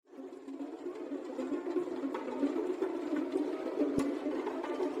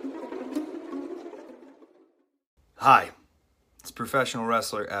Hi, it's professional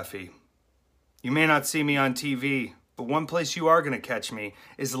wrestler Effie. You may not see me on TV, but one place you are going to catch me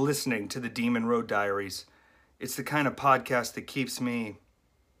is listening to the Demon Road Diaries. It's the kind of podcast that keeps me,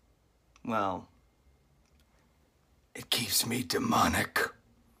 well, it keeps me demonic.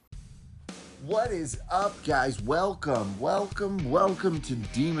 What is up, guys? Welcome to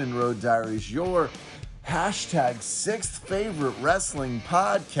Demon Road Diaries, your hashtag sixth favorite wrestling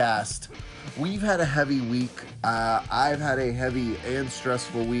podcast. We've had a heavy week. I've had a heavy and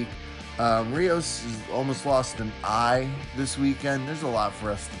stressful week. Rios has almost lost an eye this weekend. There's a lot for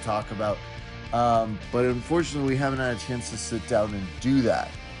us to talk about. But unfortunately, we haven't had a chance to sit down and do that.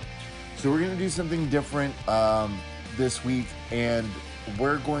 So we're going to do something different this week, and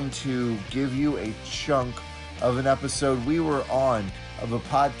we're going to give you a chunk of an episode we were on of a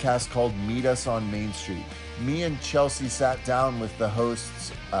podcast called Meet Us on Main Street. Me and Chelsea sat down with the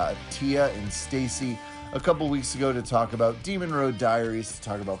hosts, Tia and Stacey, a couple weeks ago to talk about Demon Road Diaries, to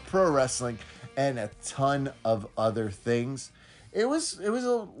talk about pro wrestling, and a ton of other things. It was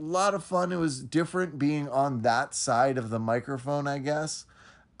a lot of fun. It was different being on that side of the microphone, I guess.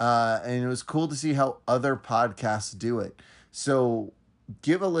 And it was cool to see how other podcasts do it. So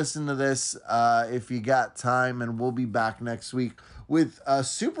give a listen to this if you got time, and we'll be back next week with a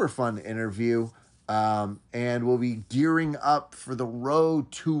super fun interview. And we'll be gearing up for the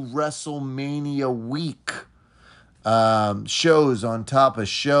road to WrestleMania week. Shows on top of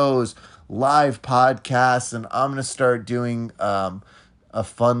shows, live podcasts, and I'm going to start doing a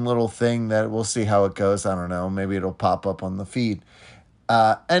fun little thing that we'll see how it goes. I don't know. Maybe it'll pop up on the feed.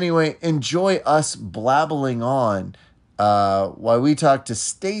 Anyway, enjoy us blabbling on while we talk to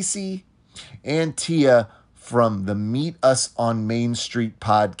Stacey and Tia from the Meet Us on Main Street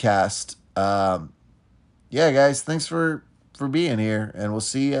podcast. Yeah, guys, thanks for being here, and we'll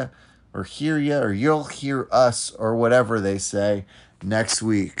see you or hear you, or you'll hear us, or whatever they say, next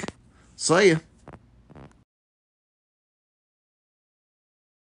week. See ya.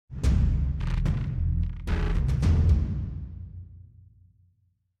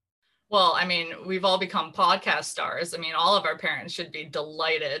 Well, I mean, we've all become podcast stars. I mean, all of our parents should be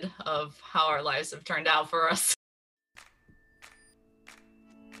delighted of how our lives have turned out for us.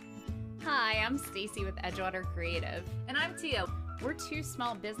 Hi, I'm Stacey with Edgewater Creative. And I'm Tia. We're two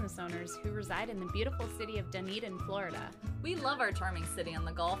small business owners who reside in the beautiful city of Dunedin, Florida. We love our charming city on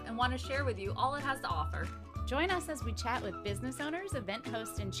the Gulf and want to share with you all it has to offer. Join us as we chat with business owners, event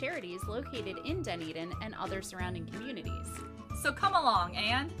hosts, and charities located in Dunedin and other surrounding communities. So come along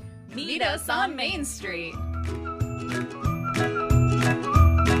and meet us on Main Street.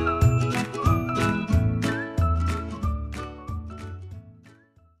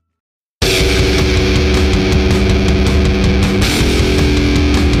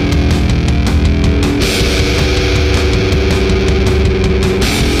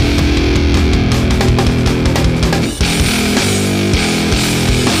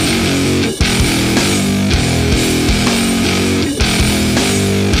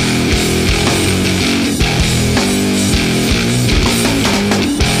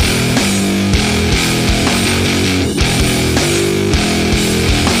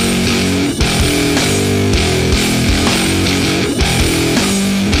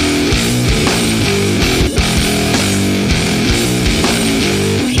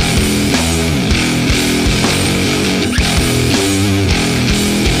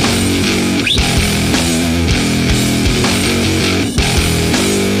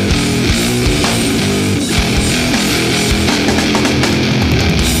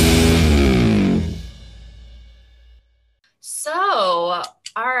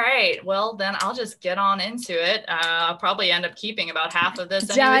 Then I'll just get on into it. I'll probably end up keeping about half of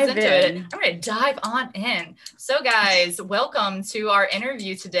this anyways into it. I'm going to dive on in. So guys, welcome to our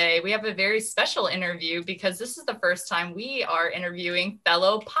interview today. We have a very special interview because this is the first time we are interviewing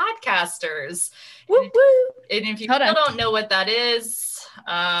fellow podcasters. Woo woo. And if you still don't know what that is,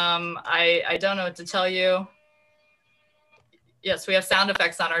 I don't know what to tell you. Yes, we have sound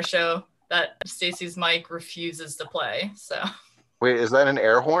effects on our show that Stacey's mic refuses to play. So wait, is that an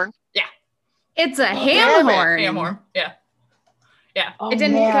air horn? Yeah. It's a ham horn. Ham horn. Yeah. Yeah. Oh, it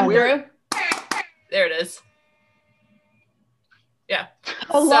didn't come through. There it is. Yeah.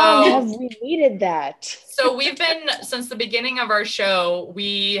 How long have we needed that? So we've been, since the beginning of our show,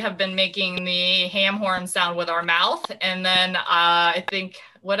 we have been making the ham horn sound with our mouth. And then I think,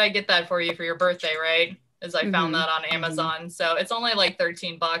 what I get that for you for your birthday, right? Is I found that on Amazon. So it's only like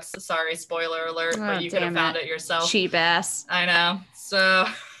 $13. Sorry, spoiler alert, but you could have found it yourself. Cheap ass. I know. So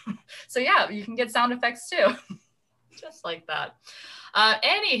yeah, you can get sound effects too. Just like that.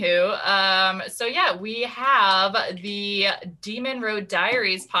 So yeah, we have the Demon Road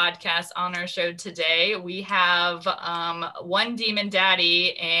Diaries podcast on our show today. We have one demon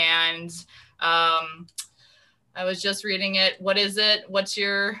daddy, and I was just reading it. What is it? What's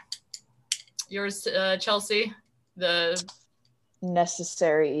yours, Chelsea? The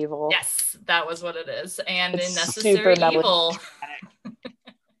Necessary Evil. Yes, that was what it is. And It's in Necessary super Evil.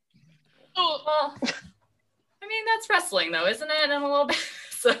 Well, I mean, that's wrestling though, isn't it? In a little bit.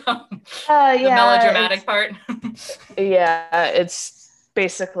 So Yeah, the melodramatic part. Yeah, it's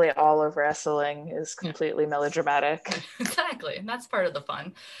basically all of wrestling is completely melodramatic. Exactly. And that's part of the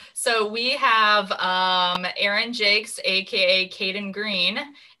fun. So we have Aaron Jakes, aka Kayden Green,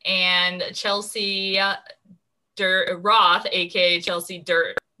 and Chelsea Roth, aka Chelsea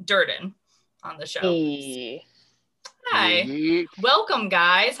Durden, on the show. Hey. Hi. Welcome,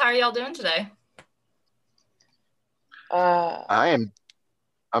 guys. How are y'all doing today? I'm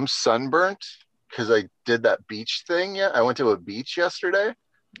sunburnt because I did that beach thing. Yeah, I went to a beach yesterday.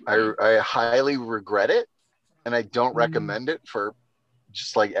 I highly regret it, and I don't recommend it for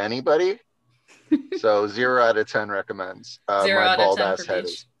just like anybody. So 0 out of 10 recommends. 0 my out of bald 10 ass for head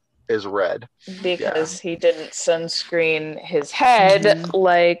beach. is red Because he didn't sunscreen his head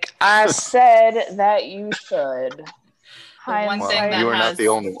like I said that you should. The one thing that you are has not the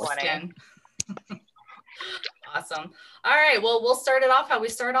only one. skin. Awesome. All right. Well, we'll start it off how we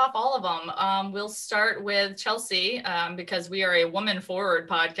start off all of them. We'll start with Chelsea because we are a woman forward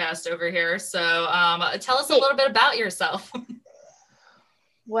podcast over here. So tell us a little bit about yourself.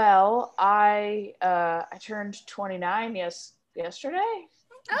 Well, I turned 29 yesterday.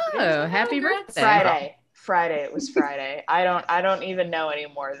 Oh, happy birthday. Friday. It was Friday. I don't even know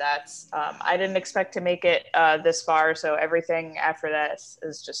anymore. That's I didn't expect to make it this far, so everything after this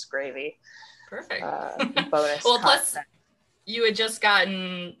is just gravy. Perfect. Bonus. Well, plus you had just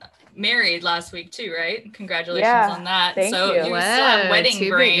gotten married last week too, right? Congratulations on that. Thank you. You still have wedding two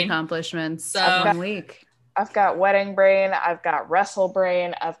brain. big accomplishments. So one week. I've got wedding brain. I've got wrestle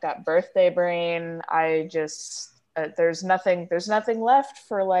brain. I've got birthday brain. I just there's nothing left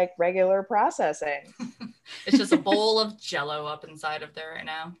for like regular processing. It's just a bowl of Jello up inside of there right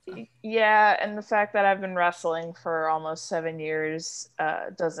now. So. Yeah, and the fact that I've been wrestling for almost 7 years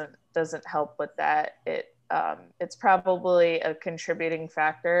doesn't help with that. It's probably a contributing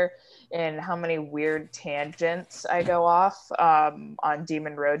factor in how many weird tangents I go off on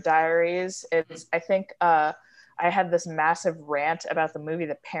Demon Road Diaries. I think I had this massive rant about the movie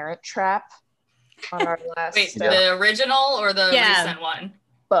The Parent Trap on our last. Wait, the original or the recent one?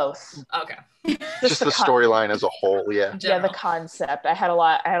 Both. Okay. Just the storyline as a whole, yeah. Yeah, the concept. I had a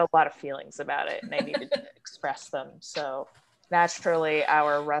lot of feelings about it, and I needed to express them. So naturally,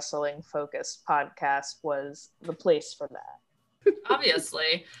 our wrestling focused podcast was the place for that.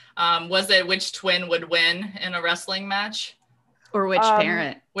 Obviously. Was it which twin would win in a wrestling match? Or which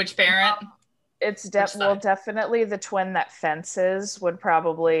parent? Which parent? It's definitely the twin that fences would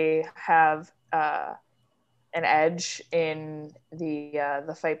probably have an edge in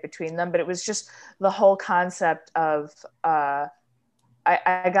the fight between them. But it was just the whole concept of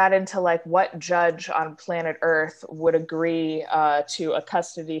I got into like what judge on planet Earth would agree to a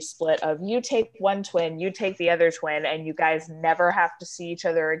custody split of you take one twin, you take the other twin, and you guys never have to see each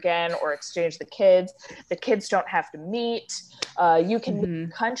other again or exchange the kids. The kids don't have to meet. You can leave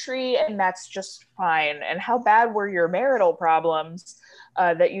the country, and that's just fine. And how bad were your marital problems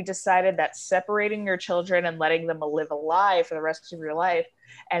that you decided that separating your children and letting them live a lie for the rest of your life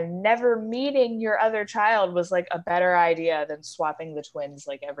and never meeting your other child was like a better idea than swapping the twins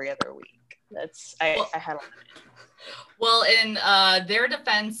like every other week. I had a lot. Well, in their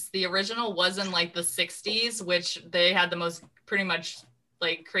defense, the original was in like the 60s, which they had the most pretty much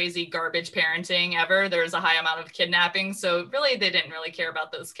like crazy garbage parenting ever. There was a high amount of kidnapping. So really, they didn't really care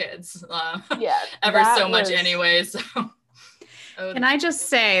about those kids ever so much anyway. So can I just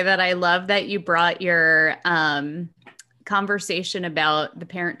say that I love that you brought your conversation about the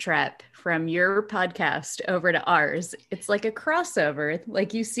Parent Trap from your podcast over to ours. It's like a crossover,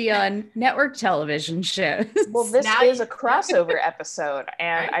 like you see on network television shows. Well, this is a crossover episode,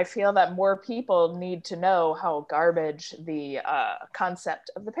 and right? I feel that more people need to know how garbage the concept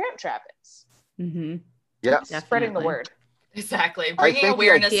of the Parent Trap is. Mm-hmm. Yeah, spreading the word. Exactly, bringing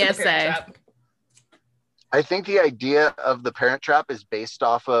awareness to the Parent Trap. I think the idea of the Parent Trap is based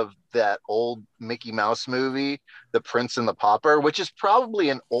off of that old Mickey Mouse movie, The Prince and the Pauper, which is probably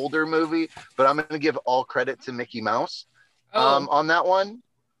an older movie, but I'm going to give all credit to Mickey Mouse on that one,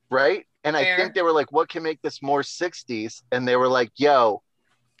 right? And I think they were like, what can make this more 60s? And they were like, yo,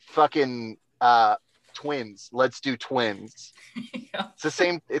 fucking twins. Let's do twins. Yeah.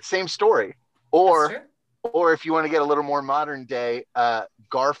 It's same story. Or if you want to get a little more modern day,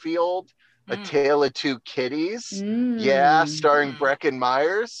 Garfield, A Tale of Two Kitties. Yeah, starring Breckin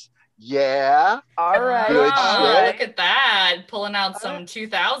Myers. Yeah. All right. Good shit. Look at that. Pulling out some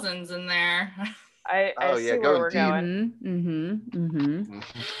 2000s in there. I see where we're going.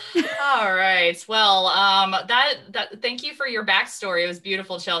 All right. Well, thank you for your backstory. It was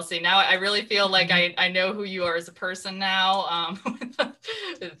beautiful, Chelsea. Now I really feel like I know who you are as a person now.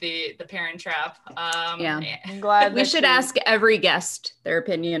 The Parent Trap. Yeah. I'm glad we should ask every guest their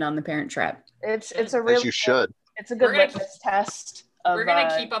opinion on the Parent Trap. It's a really, as you should. It's a good litmus test. We're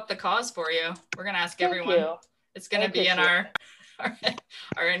gonna keep up the cause for you. We're gonna ask everyone. You. It's gonna be in our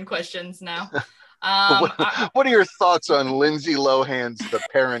end questions now. What are your thoughts on Lindsay Lohan's The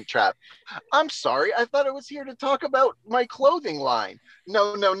Parent Trap? I'm sorry, I thought I was here to talk about my clothing line.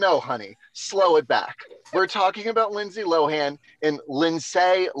 No, honey. Slow it back. We're talking about Lindsay Lohan and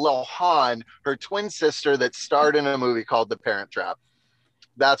Lindsay Lohan, her twin sister that starred in a movie called The Parent Trap.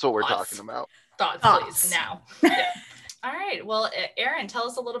 That's what we're talking about. Thoughts, please, now. Yeah. All right. Well, Aaron, tell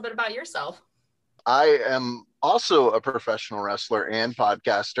us a little bit about yourself. I am also a professional wrestler and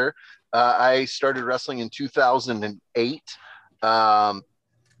podcaster. I started wrestling in 2008,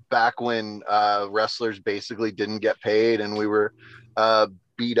 back when wrestlers basically didn't get paid and we were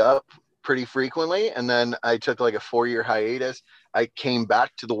beat up pretty frequently. And then I took like a 4-year hiatus. I came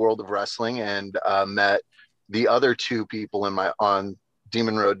back to the world of wrestling and met the other two people on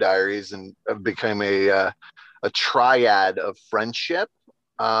Demon Road Diaries and became a triad of friendship.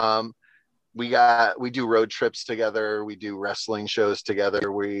 We do road trips together. We do wrestling shows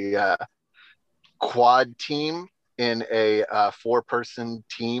together. We quad team in a 4-person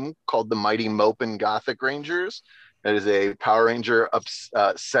team called the Mighty Mopin Gothic Rangers. It is a Power Ranger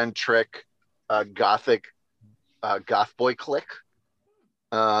centric gothic goth boy clique.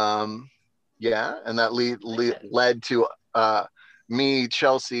 And that led to me,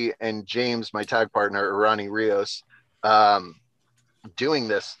 Chelsea, and James, my tag partner, Ronnie Rios, starting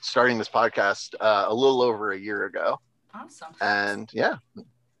this podcast a little over a year ago. Awesome. And yeah.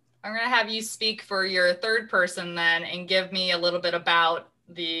 I'm going to have you speak for your third person then and give me a little bit about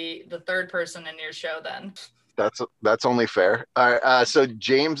the third person in your show then. That's only fair. All right, so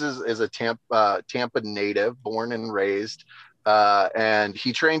James is a Tampa native, born and raised, and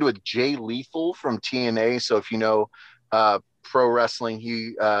he trained with Jay Lethal from TNA. So if you know pro wrestling,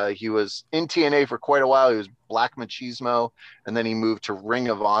 he was in TNA for quite a while. He was Black Machismo, and then he moved to Ring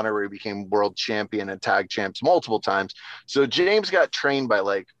of Honor where he became world champion and tag champs multiple times. So James got trained by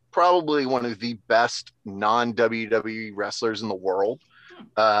like probably one of the best non-WWE wrestlers in the world.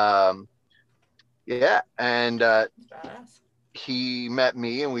 He met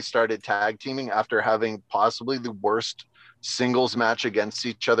me and we started tag teaming after having possibly the worst singles match against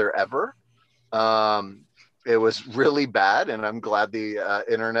each other ever. It was really bad, and I'm glad the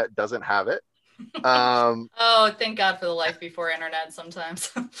internet doesn't have it. Oh, thank God for the life before internet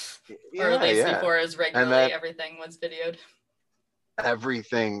sometimes. Or at least before as regularly everything was videoed.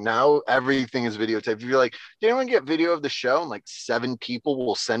 Everything is videotaped. If you're like, did anyone get video of the show? And like 7 people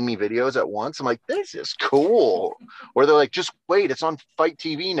will send me videos at once. I'm like, this is cool. Or they're like, just wait, it's on Fight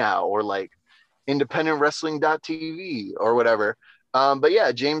TV now, or like independentwrestling.tv or whatever. But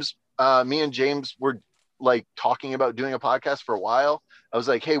yeah, James, me and James were like talking about doing a podcast for a while. I was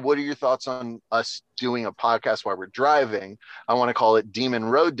like, hey, what are your thoughts on us doing a podcast while we're driving? I want to call it Demon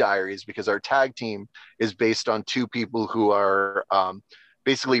Road Diaries because our tag team is based on 2 people who are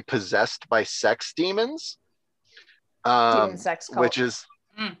basically possessed by sex demons. Demon sex cult. Which is,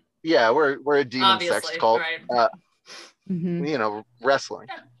 we're a demon sex cult. Right. You know, wrestling.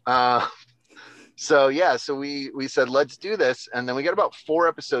 So we said, let's do this. And then we got about 4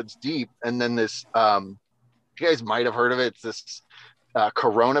 episodes deep. And then this, you guys might have heard of it. It's this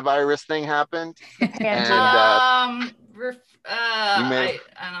coronavirus thing happened. I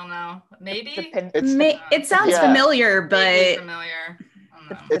don't know. Maybe it sounds familiar, but familiar.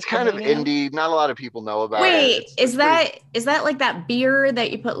 It's kind of indie. Not a lot of people know about it. Wait, is that like that beer that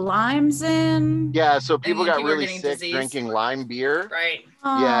you put limes in? Yeah, so people got really sick drinking lime beer. Right.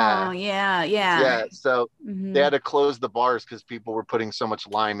 Oh, yeah. So they had to close the bars because people were putting so much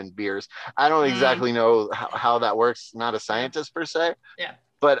lime in beers. I don't exactly know how that works. Not a scientist per se. Yeah.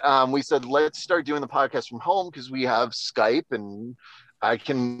 But we said, let's start doing the podcast from home because we have Skype and I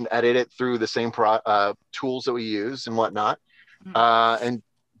can edit it through the same tools that we use and whatnot. And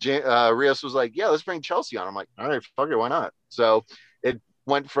Rios was like, yeah, let's bring Chelsea on. I'm like, all right, fuck it, why not? So it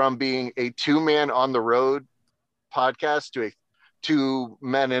went from being a 2-man on the road podcast to a 2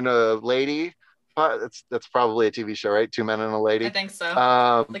 men and a lady That's probably a TV show, right? Two Men and a Lady. I think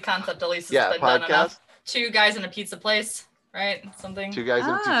so. The concept at least has been podcast. done enough. Two guys in a pizza place, right? Something. Two guys in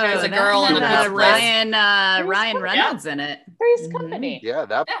a pizza place. place. A girl in a pizza place. Ryan Reynolds in it. Three's Company. Yeah,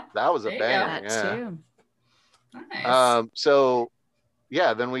 that was a banger. That too. Nice. So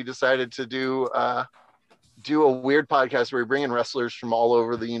yeah, then we decided to do a weird podcast where we bring in wrestlers from all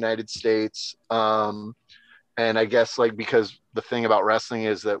over the United States. And I guess like, because the thing about wrestling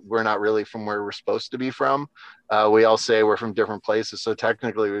is that we're not really from where we're supposed to be from. We all say we're from different places. So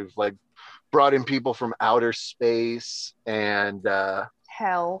technically we've like brought in people from outer space and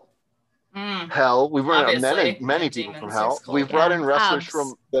hell. We've brought many people from hell. We've brought in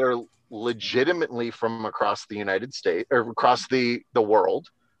wrestlers that are legitimately from across the United States or across the world.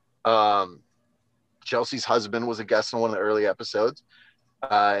 Chelsea's husband was a guest in one of the early episodes,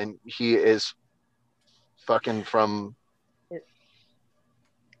 and he is fucking from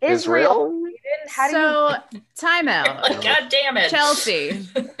Israel. So time out. God damn it, Chelsea.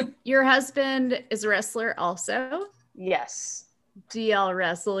 Your husband is a wrestler also? Yes. Do y'all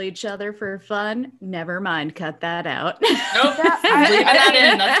wrestle each other for fun? Never mind, cut that out. Nope. Leaving that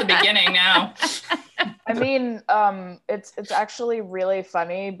in. That's the beginning now. I mean, it's actually really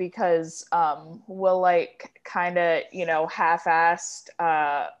funny because we'll like kind of,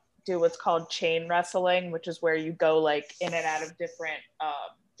 half-assed do what's called chain wrestling, which is where you go like in and out of different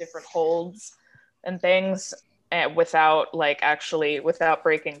holds and things without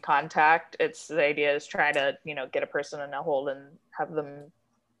breaking contact. The idea is trying to, get a person in a hold and have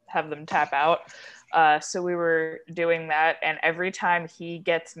them tap out. So we were doing that, and every time he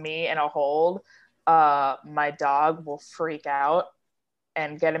gets me in a hold, my dog will freak out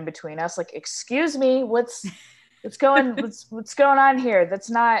and get in between us. Like, excuse me, what's going on here? That's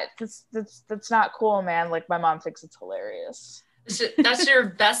not cool, man. Like, my mom thinks it's hilarious. That's your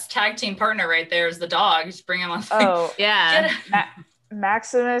best tag team partner right there, is the dog. Just bring him on. Oh yeah.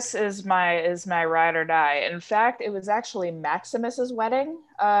 Maximus is my ride or die. In fact, it was actually Maximus's wedding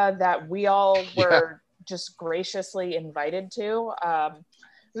that we all were just graciously invited to.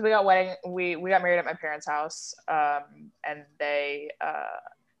 We got married at my parents' house, and they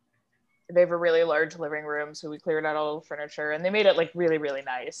have a really large living room, so we cleared out all the furniture and they made it like really, really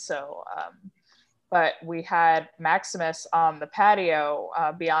nice. So but we had Maximus on the patio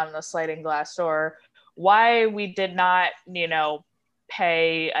beyond the sliding glass door. Why we did not,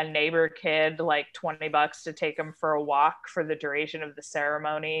 pay a neighbor kid like $20 to take him for a walk for the duration of the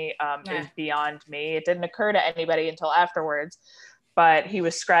ceremony is beyond me. It didn't occur to anybody until afterwards, but he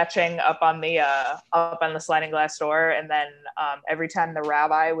was scratching up on the sliding glass door, and then every time the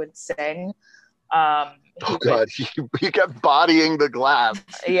rabbi would sing, he kept bodying the glass.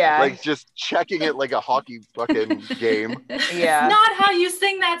 Yeah. Like just checking it like a hockey fucking game. Yeah. Not how you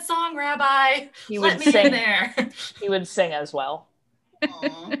sing that song, Rabbi. Let me in there. He would sing as well.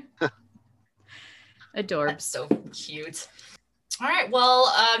 Adorbs. That's so cute. All right.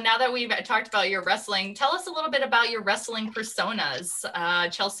 Well, now that we've talked about your wrestling, tell us a little bit about your wrestling personas.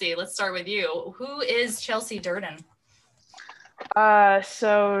 Chelsea, let's start with you. Who is Chelsea Durden?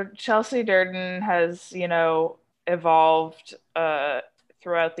 So Chelsea Durden has, evolved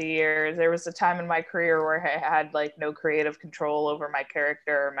throughout the years. There was a time in my career where I had like no creative control over my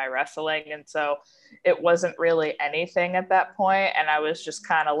character or my wrestling. And so it wasn't really anything at that point. And I was just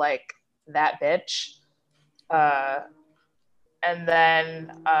kind of like that bitch. And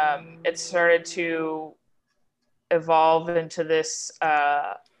then it started to evolve into this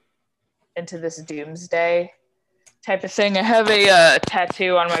doomsday type of thing. I have a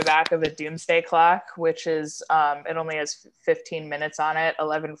tattoo on my back of a doomsday clock, which is it only has 15 minutes on it,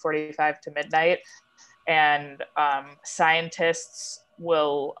 11:45 to midnight, and scientists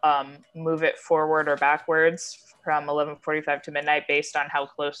will move it forward or backwards from 11:45 to midnight based on how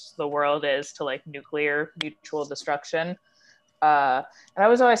close the world is to like nuclear mutual destruction. And I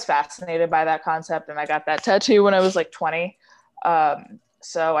was always fascinated by that concept, and I got that tattoo when I was like 20.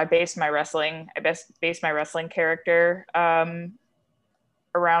 So I based my wrestling character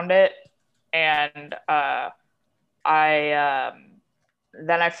around it, and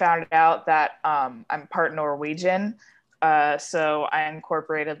then I found out that I'm part Norwegian, so I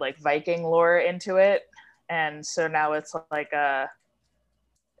incorporated like Viking lore into it, and so now it's like a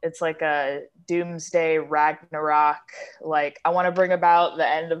doomsday Ragnarok. Like, I want to bring about the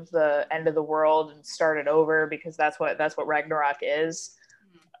end of the world and start it over, because that's what Ragnarok is.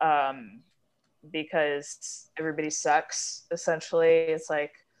 Because everybody sucks, essentially. It's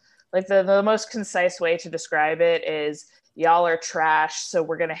like the most concise way to describe it is, y'all are trash, so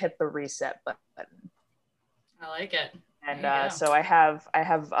we're gonna hit the reset button. I like it. And so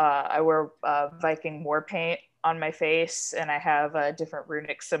I wear Viking war paint on my face, and I have different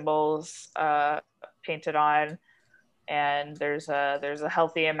runic symbols painted on. And there's a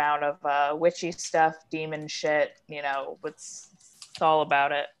healthy amount of witchy stuff, demon shit. It's all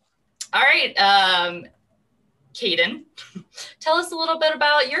about it. All right, Kayden, tell us a little bit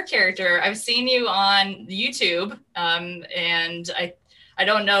about your character. I've seen you on YouTube, and I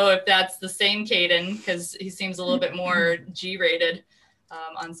don't know if that's the same Kayden, because he seems a little bit more G-rated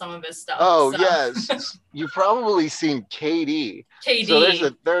on some of his stuff. Oh, so. Yes. You've probably seen KD. KD.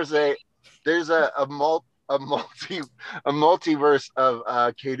 So there's a multiverse of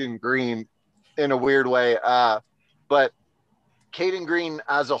Kayden Green in a weird way. But Kayden Green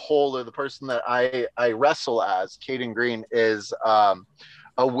as a whole, or the person that I wrestle as, Kayden Green, is a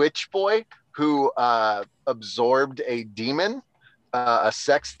witch boy who absorbed a demon, a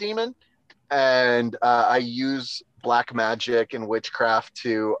sex demon, and I use black magic and witchcraft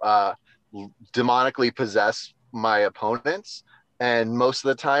to demonically possess my opponents, and most of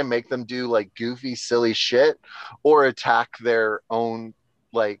the time make them do like goofy, silly shit or attack their own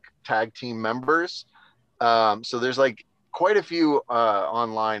like tag team members. So there's like quite a few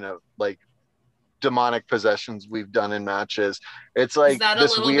online of like demonic possessions we've done in matches. It's like, is that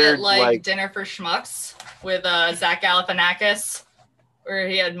this a little weird, bit like Dinner for Schmucks with Zach Galifianakis, where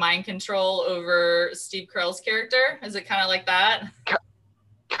he had mind control over Steve Carell's character? Is it kind of like that?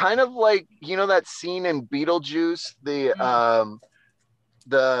 Kind of like, that scene in Beetlejuice, the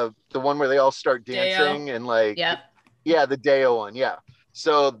one where they all start dancing Deo. And like, yep. Yeah, the Deo one. Yeah.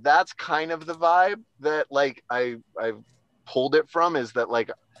 So that's kind of the vibe that like I've pulled it from, is that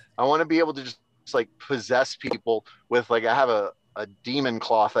like, I want to be able to just like possess people with like, I have a demon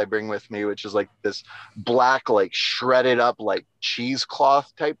cloth I bring with me, which is like this black, like shredded up, like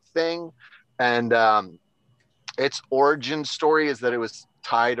cheesecloth type thing. And its origin story is that it was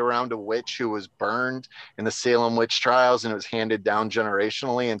tied around a witch who was burned in the Salem witch trials, and it was handed down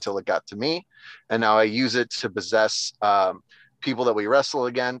generationally until it got to me. And now I use it to possess people that we wrestle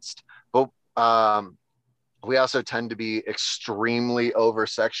against. But we also tend to be extremely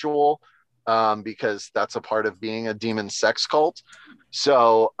over-sexual, because that's a part of being a demon sex cult.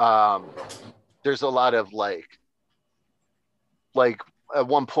 So there's a lot of like at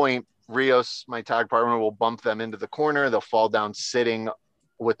one point, Rios, my tag partner, will bump them into the corner. They'll fall down sitting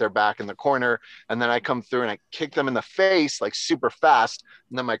with their back in the corner. And then I come through and I kick them in the face like super fast.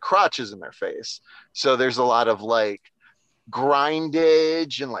 And then my crotch is in their face. So there's a lot of like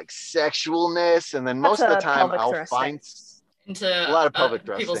grindage and like sexualness. And then most of the time I'll find into a lot of pelvic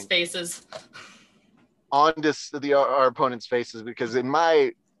thrusting. People's faces. Onto our opponent's faces, because in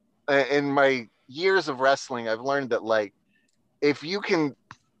my years of wrestling, I've learned that like, if you can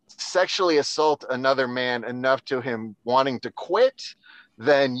sexually assault another man enough to him wanting to quit,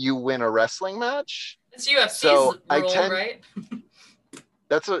 then you win a wrestling match. It's UFC's rule, right?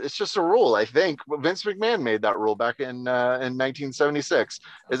 It's just a rule. I think Vince McMahon made that rule back in 1976.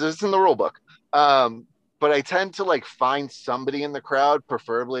 It's in the rule book. But I tend to like find somebody in the crowd,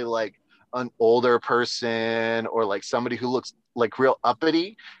 preferably like an older person or like somebody who looks like real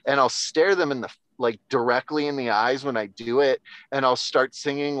uppity, and I'll stare them in the like directly in the eyes when I do it, and I'll start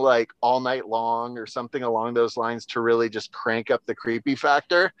singing like All Night Long or something along those lines to really just crank up the creepy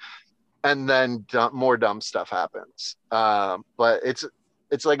factor, and then more dumb stuff happens. But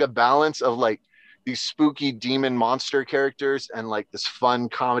it's like a balance of like these spooky demon monster characters and like this fun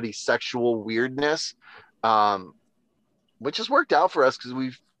comedy sexual weirdness, which has worked out for us because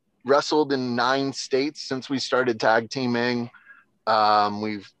we've wrestled in 9 states since we started tag teaming.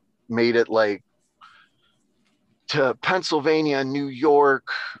 We've made it like to Pennsylvania, New York,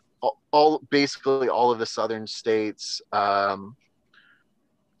 basically all of the southern states.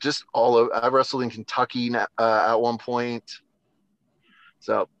 Just all of, I wrestled in Kentucky at one point.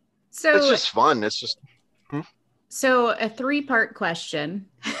 So it's just fun. It's just. So a 3-part question.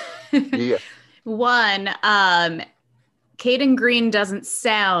 Yeah. One, Kayden Green doesn't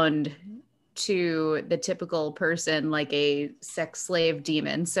sound to the typical person like a sex slave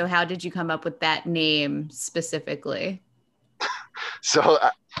demon. So how did you come up with that name specifically? So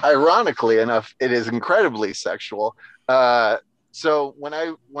ironically enough, it is incredibly sexual. So when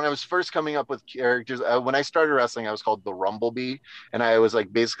I was first coming up with characters, when I started wrestling, I was called the Rumblebee, and I was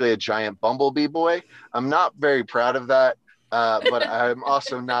like basically a giant bumblebee boy. I'm not very proud of that, but I'm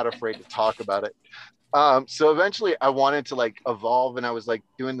also not afraid to talk about it. So eventually I wanted to like evolve, and I was like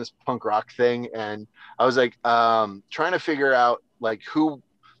doing this punk rock thing, and I was like trying to figure out like who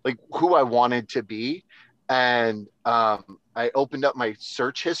I wanted to be. And I opened up my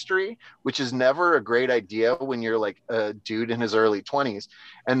search history, which is never a great idea when you're like a dude in his early 20s.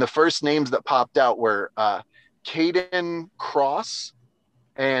 And the first names that popped out were Kayden Cross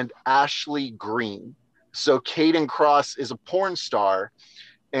and Ashley Green. So Kayden Cross is a porn star,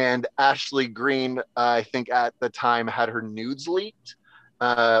 and Ashley Green, I think at the time, had her nudes leaked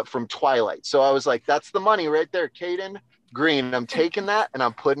from Twilight. So I was like, that's the money right there, Kayden Green. I'm taking that and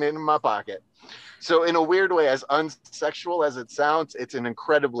I'm putting it in my pocket. So in a weird way, as unsexual as it sounds, it's an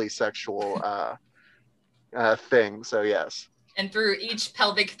incredibly sexual thing. So yes. And through each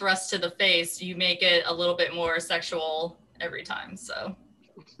pelvic thrust to the face, you make it a little bit more sexual every time. So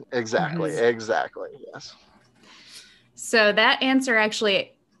exactly, yes. So that answer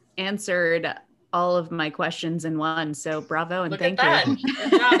actually answered all of my questions in one. So bravo and thank you.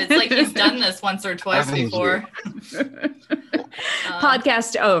 Good job. It's like he's done this once or twice before.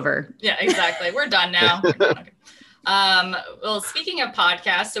 Podcast over. Yeah, exactly. We're done now. Well, speaking of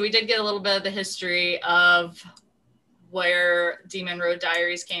podcasts, so we did get a little bit of the history of where Demon Road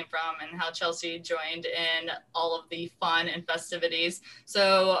Diaries came from and how Chelsea joined in all of the fun and festivities.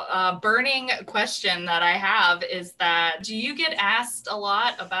 So burning question that I have is that, do you get asked a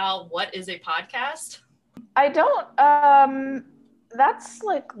lot about what is a podcast? I don't. That's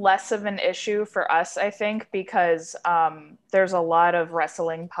like less of an issue for us, I think, because there's a lot of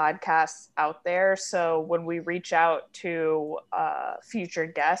wrestling podcasts out there. So when we reach out to future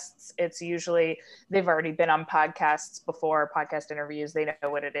guests, it's usually they've already been on podcasts before, podcast interviews. They know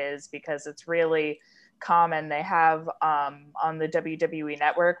what it is because it's really common. They have on the WWE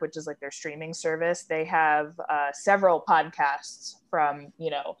Network, which is like their streaming service, they have several podcasts from,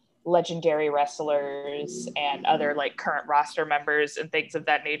 legendary wrestlers and other like current roster members and things of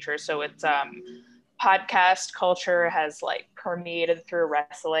that nature. So it's podcast culture has like permeated through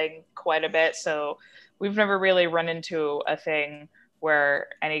wrestling quite a bit. So we've never really run into a thing where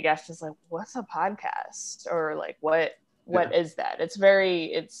any guest is like, what's a podcast? Or like, what is that? It's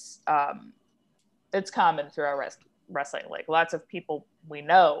common through our wrestling. Like lots of people we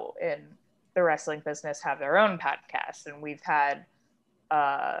know in the wrestling business have their own podcasts, and we've had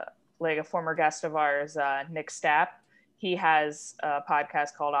like a former guest of ours, Nick Stapp. He has a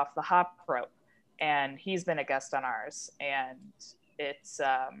podcast called Off the Hop Rope, and he's been a guest on ours. And it's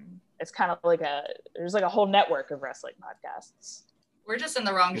kind of like there's like a whole network of wrestling podcasts. We're just in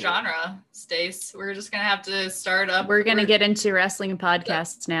the wrong genre, Stace. We're just gonna have to start up. We're gonna get into wrestling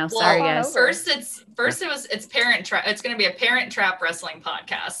podcasts now. Sorry, guys. First it's Parent Trap. It's gonna be a Parent Trap wrestling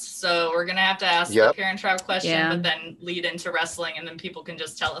podcast. So we're gonna have to ask the Parent Trap question, but then lead into wrestling, and then people can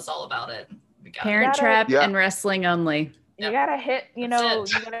just tell us all about it. Parent Trap and wrestling only. You gotta hit, you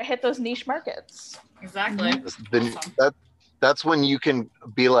gotta hit those niche markets. Exactly. That's when you can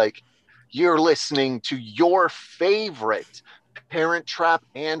be like, you're listening to your favorite Parent Trap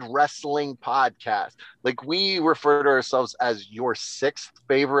and wrestling podcast. Like we refer to ourselves as your 6th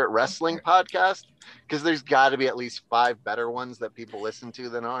favorite wrestling podcast, because there's got to be at least 5 better ones that people listen to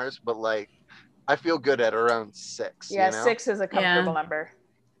than ours. But like, I feel good at around 6. Yeah, 6 is a comfortable number.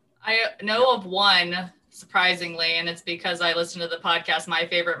 I know of one, surprisingly, and it's because I listen to the podcast My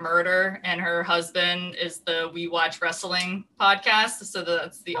Favorite Murder, and her husband is the We Watch Wrestling podcast. So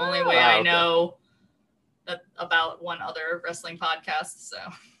that's the only way I know about one other wrestling podcast. So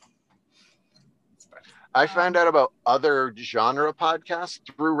I found out about other genre podcasts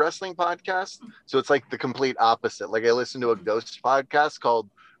through wrestling podcasts. So it's like the complete opposite. Like I listened to a ghost podcast called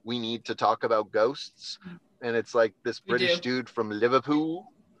We Need to Talk About Ghosts, and it's like this British dude from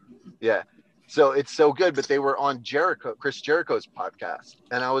Liverpool. Yeah. So it's so good, but they were on Chris Jericho's podcast.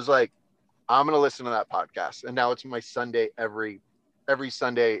 And I was like, I'm going to listen to that podcast. And now it's my Sunday, every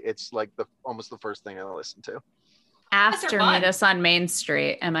Sunday. It's like almost the first thing I listen to. After Meet Us on Main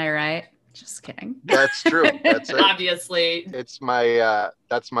Street. Am I right? Just kidding. That's true. That's it. Obviously. It's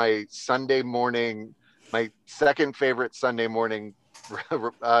that's my Sunday morning, my second favorite Sunday morning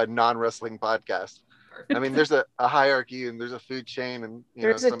non-wrestling podcast. I mean, there's a hierarchy and there's a food chain, and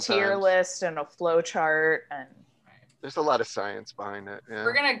there's a tier list and a flow chart, and there's a lot of science behind it. Yeah.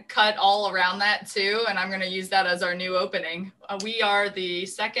 We're gonna cut all around that too, and I'm gonna use that as our new opening. We are the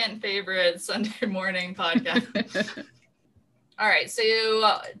second favorite Sunday morning podcast. All right, so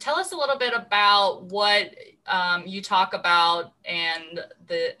tell us a little bit about what you talk about and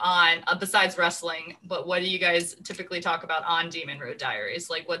besides wrestling, but what do you guys typically talk about on Demon Road Diaries?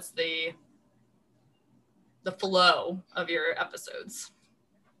 Like, what's the flow of your episodes?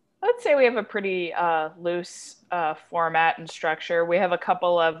 I would say we have a pretty loose format and structure. We have a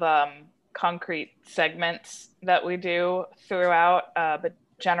couple of concrete segments that we do throughout, but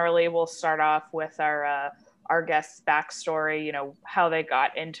generally we'll start off with our our guests' backstory, you know, how they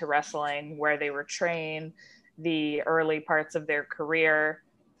got into wrestling, where they were trained, the early parts of their career.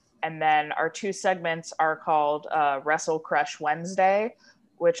 And then our 2 segments are called Wrestle Crush Wednesday,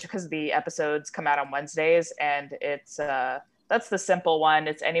 which because the episodes come out on Wednesdays, and it's that's the simple one.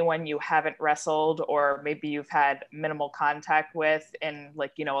 It's anyone you haven't wrestled or maybe you've had minimal contact with in,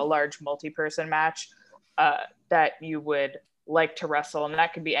 like, you know, a large multi-person match that you would like to wrestle. And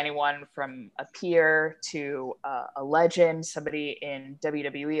that could be anyone from a peer to a legend, somebody in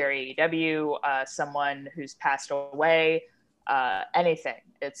WWE or AEW, someone who's passed away, anything.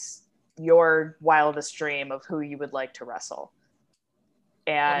 It's your wildest dream of who you would like to wrestle.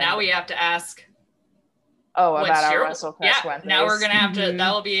 And now we have to ask. About our Wrestle Crush Wednesdays. Now we're gonna have to.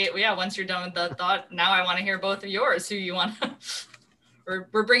 That will be once you're done with the thought. Now I want to hear both of yours. Who you want?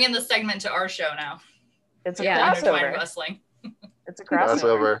 We're bringing the segment to our show now. It's a crossover. Wrestling. It's a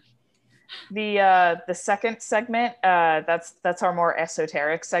crossover. The second segment, that's our more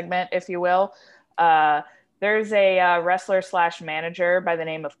esoteric segment, if you will. There's a wrestler / manager by the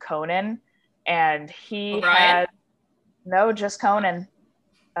name of Conan, and he had just Conan.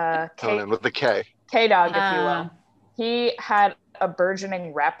 Conan with the K. K-Dog, if you will. He had a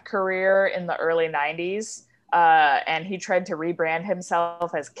burgeoning rap career in the early 90s, and he tried to rebrand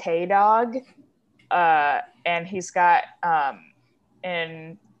himself as K-Dog. And he's got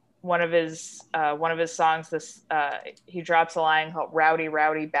in one of his songs, this he drops a line called "Rowdy,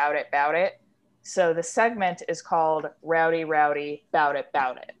 Rowdy, Bout It, Bout It." So the segment is called "Rowdy, Rowdy, Bout It,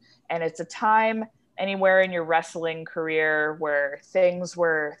 Bout It," and it's a time anywhere in your wrestling career where things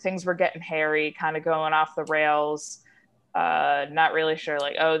were getting hairy, kind of going off the rails, not really sure,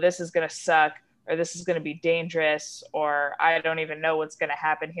 like, oh, this is going to suck, or this is going to be dangerous, or I don't even know what's going to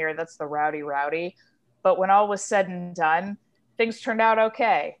happen here. That's the Rowdy Rowdy. But when all was said and done, things turned out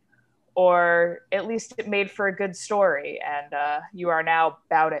okay, or at least it made for a good story, and you are now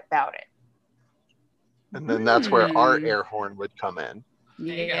bout it. And then that's where our air horn would come in.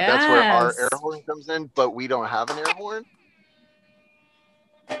 Yes. That's where our air horn comes in, but we don't have an air horn.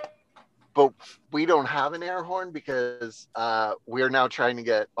 But we don't have an air horn because we're now trying to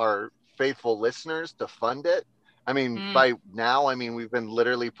get our faithful listeners to fund it. I mean, by now, we've been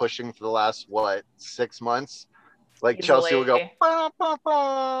literally pushing for the last, 6 months? Like, easily. Chelsea will go, bah, bah,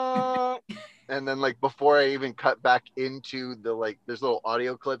 bah. And then, like, before I even cut back into the, like, there's little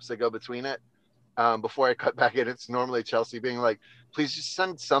audio clips that go between it. Before I cut back in, it's normally Chelsea being like, please just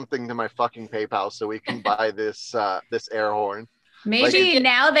send something to my fucking PayPal so we can buy this this air horn. Maybe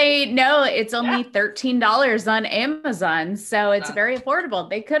now they know it's only $13 on Amazon, so it's very affordable.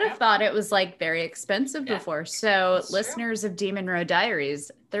 They could have thought it was like very expensive before. So that's listeners of Demon Road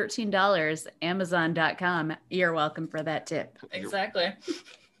Diaries, $13, Amazon.com. You're welcome for that tip. Exactly.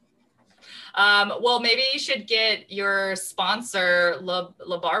 Well, maybe you should get your sponsor, La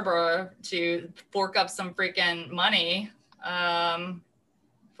Barbara, to fork up some freaking money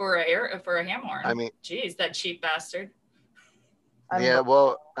for a ham horn. Geez, that cheap bastard. Yeah,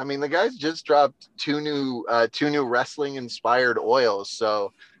 well, the guys just dropped two new wrestling inspired oils.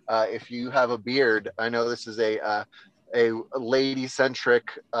 So if you have a beard, I know this is a lady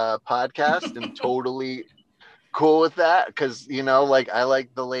centric podcast, and totally cool with that, because I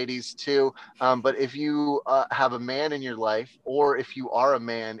like the ladies too, but if you have a man in your life, or if you are a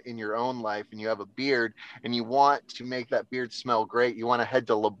man in your own life and you have a beard and you want to make that beard smell great, you want to head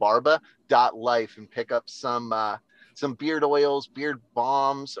to labarba.life and pick up some beard oils, beard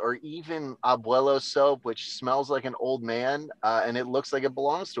balms, or even abuelo soap, which smells like an old man, and it looks like it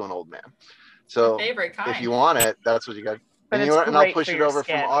belongs to an old man. So my favorite kind. If you want it, that's what you got. And I'll push it over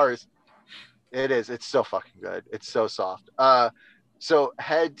from ours. It is. It's so fucking good. It's so soft. So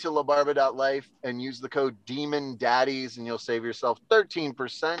head to labarba.life and use the code Demon Daddies, and you'll save yourself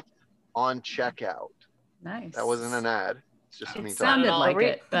 13% on checkout. Nice. That wasn't an ad. It's just me talking. Sounded like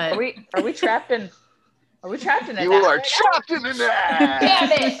it, but are we trapped in? Are we trapped in an ad? You are trapped in an ad.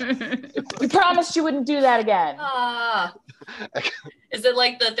 Damn it! We promised you wouldn't do that again. Is it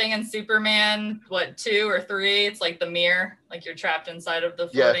like the thing in Superman, 2 or 3? It's like the mirror, like you're trapped inside of the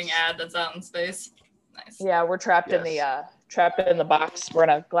floating ad that's out in space. Nice. Yeah, we're trapped in the box. We're in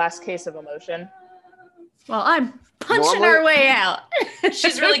a glass case of emotion. Well, I'm punching our way out.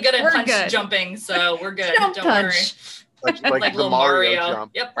 She's really good at jumping, so we're good. Don't worry. Like the Mario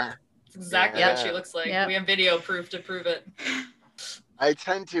jump. Yep. That's exactly what she looks like. Yep. We have video proof to prove it. I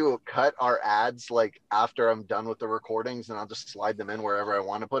tend to cut our ads like after I'm done with the recordings, and I'll just slide them in wherever I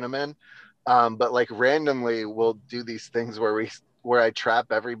want to put them in. But like randomly we'll do these things where I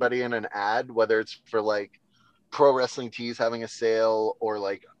trap everybody in an ad, whether it's for like Pro Wrestling Tees having a sale or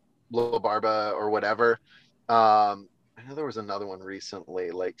like La Barba or whatever. I know there was another one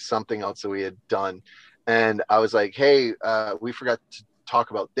recently, like something else that we had done. And I was like, hey, we forgot to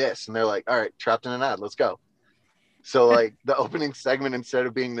talk about this. And they're like, all right, trapped in an ad, let's go. So like the opening segment, instead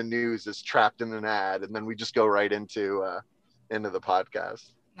of being the news, is trapped in an ad. And then we just go right into the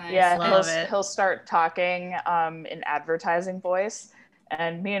podcast. Nice. Yeah, he'll start talking in advertising voice.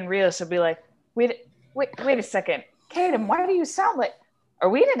 And me and Rios will be like, wait a second. Kayden, why do you sound like, are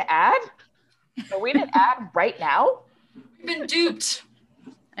we in an ad? Are we in an ad right now? We've been duped.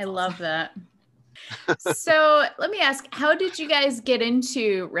 I love that. So let me ask, how did you guys get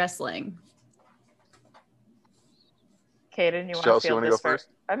into wrestling? Kayden, you want Chelsea, to you feel want this to go first?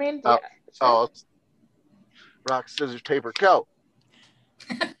 I mean, rock, scissors, paper, go.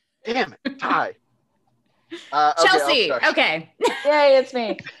 Damn it, tie. Chelsea, okay. Yay, it's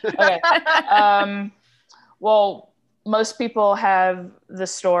me. Okay. Well, most people have the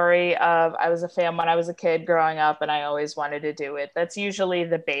story of I was a fan when I was a kid growing up and I always wanted to do it. That's usually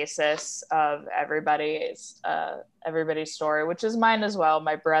the basis of everybody's story, which is mine as well.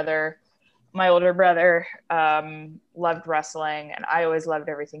 My older brother loved wrestling and I always loved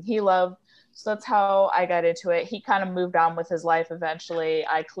everything he loved. So that's how I got into it. He kind of moved on with his life eventually.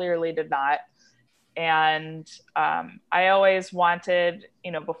 I clearly did not. And I always wanted,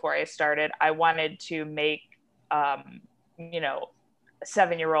 before I started, I wanted to make a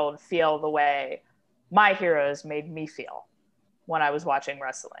 7-year-old feel the way my heroes made me feel when I was watching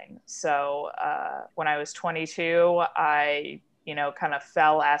wrestling. So when I was 22, I, kind of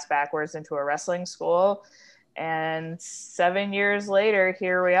fell ass backwards into a wrestling school. And 7 years later,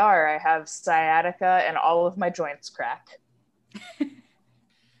 here we are. I have sciatica and all of my joints crack.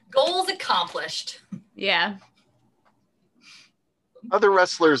 Goals accomplished. Yeah. Other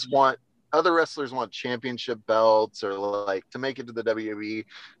wrestlers want championship belts or like to make it to the WWE.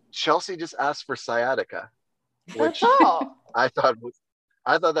 Chelsea just asked for sciatica, which That's all. I thought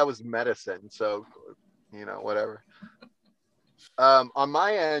that was medicine. So, whatever. On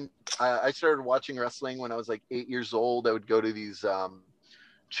my end, I started watching wrestling when I was like 8 years old. I would go to these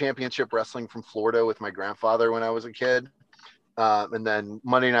championship wrestling from Florida with my grandfather when I was a kid. And then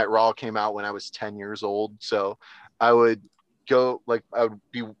Monday Night Raw came out when I was 10 years old. So I would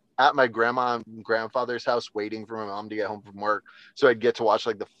be at my grandma and grandfather's house waiting for my mom to get home from work. So I'd get to watch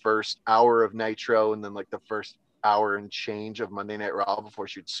like the first hour of Nitro and then like the first hour and change of Monday Night Raw before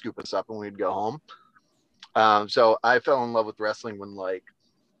she'd scoop us up and we'd go home. So I fell in love with wrestling when like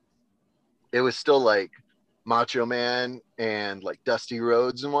it was still like Macho Man and like Dusty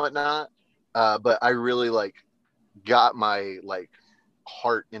Rhodes and whatnot. But I really like got my like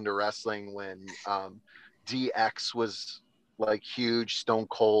heart into wrestling when DX was like huge, Stone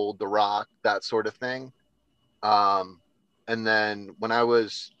Cold, The Rock, that sort of thing. And then when I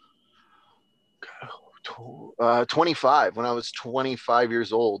was 25, when I was 25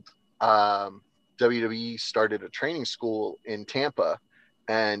 years old, WWE started a training school in Tampa,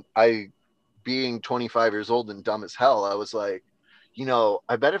 and I, being 25 years old and dumb as hell, I was like,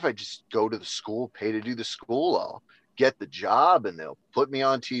 I bet if I just go to the school, pay to do the school, I'll get the job and they'll put me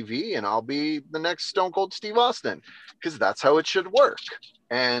on TV and I'll be the next Stone Cold Steve Austin, because that's how it should work.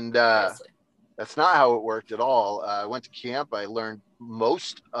 And that's not how it worked at all. I went to camp. I learned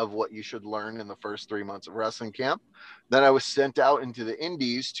most of what you should learn in the first 3 months of wrestling camp. Then I was sent out into the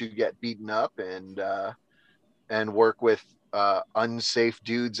indies to get beaten up and work with unsafe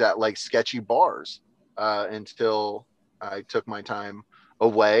dudes at like sketchy bars until I took my time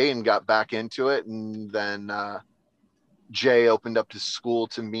away and got back into it. And then Jay opened up his school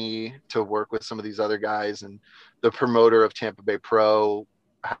to me to work with some of these other guys, and the promoter of Tampa Bay Pro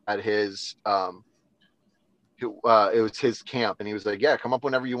had his it was his camp, and he was like, yeah, come up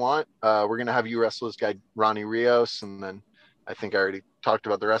whenever you want. We're gonna have you wrestle this guy Ronnie Rios. And then I think I already talked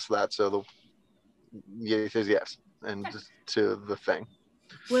about the rest of that, so he says yes and to the thing.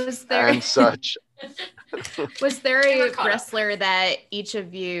 Was there and such was there a wrestler that each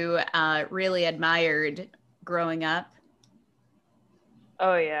of you really admired growing up?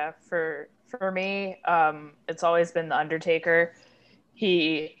 Oh yeah, for me, it's always been The Undertaker.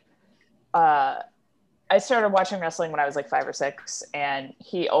 I started watching wrestling when I was like 5 or 6, and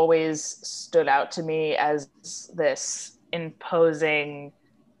he always stood out to me as this imposing,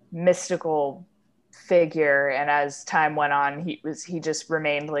 mystical figure. And as time went on, he just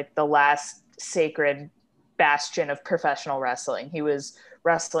remained like the last sacred bastion of professional wrestling. He was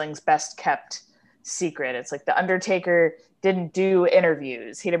wrestling's best kept secret. It's like The Undertaker didn't do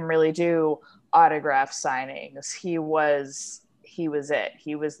interviews. He didn't really do autograph signings. He was it.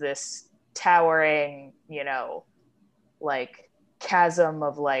 He was this towering, like chasm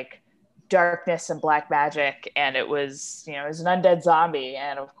of like darkness and black magic, and it was, it was an undead zombie,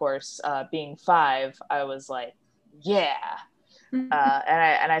 and of course, being 5, I was like, yeah. And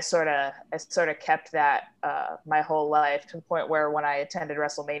I sort of kept that my whole life, to the point where when I attended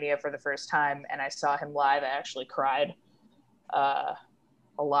WrestleMania for the first time and I saw him live, I actually cried a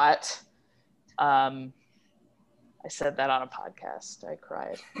lot. I said that on a podcast. I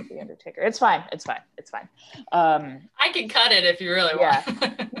cried at The Undertaker. It's fine. I can cut it if you really want.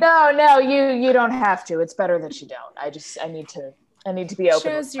 No, you don't have to. It's better that you don't. I need to be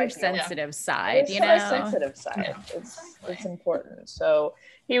open. Shows your sensitive side, My sensitive side. It's important. So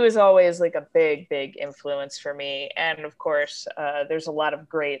he was always like a big influence for me. And of course, there's a lot of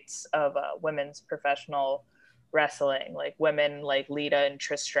greats of women's professional wrestling, like women like Lita and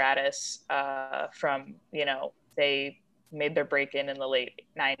Trish Stratus, from, they made their break in the late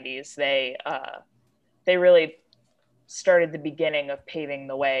 90s. They really started the beginning of paving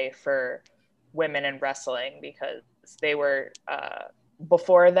the way for women in wrestling, because they were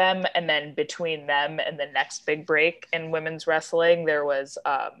before them, and then between them and the next big break in women's wrestling, there was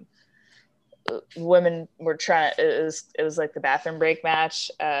women were trying. It was like the bathroom break match.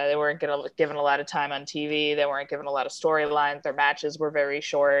 They weren't given a lot of time on TV. They weren't given a lot of storylines. Their matches were very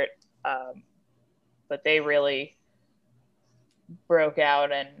short, but they really broke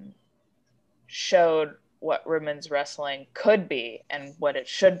out and showed what women's wrestling could be and what it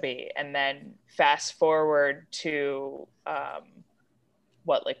should be. And then fast forward to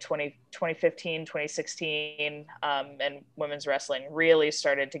 2015, 2016, and women's wrestling really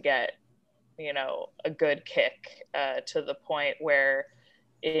started to get, a good kick, to the point where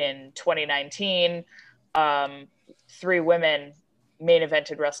in 2019, 3 women main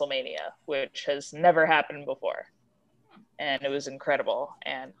evented WrestleMania, which has never happened before. And it was incredible.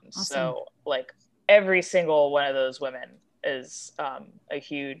 And awesome. So like every single one of those women is a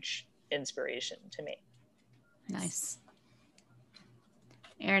huge inspiration to me. Nice.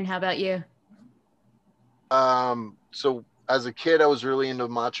 Aaron, how about you? So as a kid, I was really into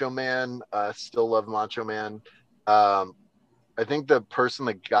Macho Man. Still love Macho Man. I think the person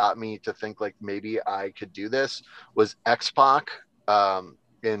that got me to think like maybe I could do this was X-Pac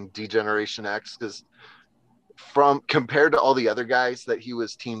in D-Generation X, because compared to all the other guys that he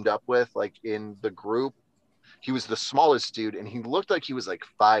was teamed up with, like in the group, he was the smallest dude, and he looked like he was like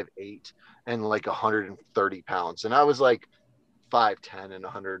 5'8" and like 130 pounds. And I was like 5'10" and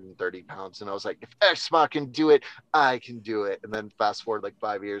 130 pounds. And I was like, if X-Pac can do it, I can do it. And then fast forward like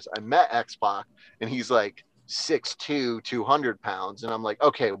 5 years, I met X-Pac, and he's like 6'2", 200 pounds. And I'm like,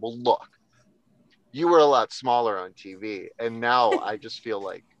 okay, well, look, you were a lot smaller on TV. And now I just feel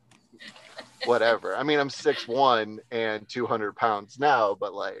like, whatever. I mean, I'm 6'1" and 200 pounds now,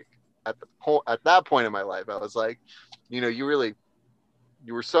 but like at that point in my life, I was like, you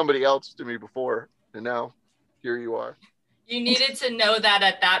were somebody else to me before, and now here you are. You needed to know that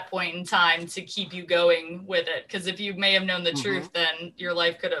at that point in time to keep you going with it, because if you may have known the truth, then your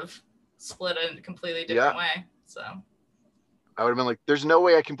life could have split in a completely different way. So I would have been like, there's no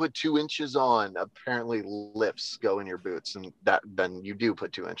way I can put 2 inches on. Apparently lifts go in your boots, and then you do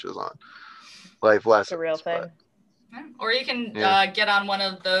put 2 inches on. Life lessons. It's a real thing. Or you can get on one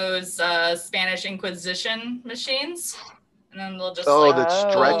of those Spanish Inquisition machines, and then they'll just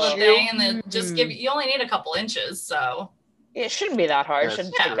stretch thing, and then just give you only need a couple inches, so it shouldn't be that hard.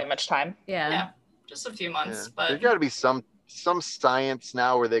 Shouldn't take that much time. Yeah, just a few months. But there's got to be some science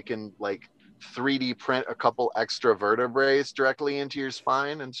now where they can like 3D print a couple extra vertebrae directly into your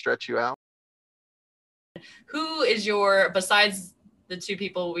spine and stretch you out. Who is besides the 2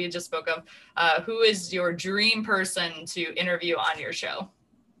 people we just spoke of, who is your dream person to interview on your show?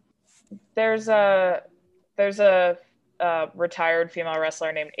 There's a retired female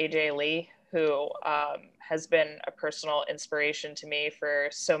wrestler named AJ Lee, who has been a personal inspiration to me for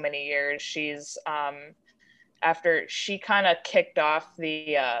so many years. She's after she kind of kicked off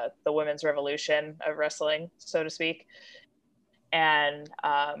the women's revolution of wrestling, so to speak. And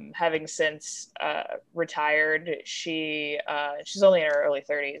having since retired, she's only in her early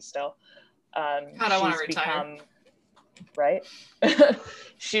 30s still. God, I want to retire. Right?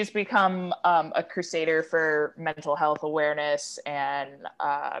 She's become a crusader for mental health awareness and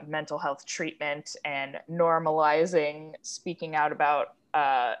mental health treatment, and normalizing speaking out about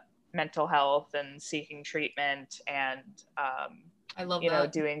mental health and seeking treatment, and I love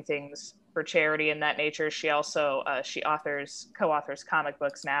that. Doing things for charity in that nature. She also co-authors comic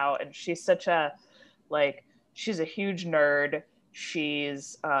books now, and she's such she's a huge nerd.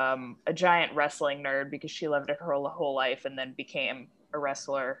 She's a giant wrestling nerd because she loved it her whole life and then became a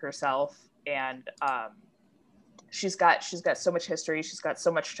wrestler herself. And she's got so much history. She's got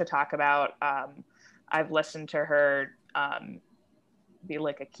so much to talk about. I've listened to her be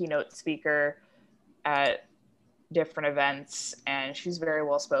like a keynote speaker at different events, and she's very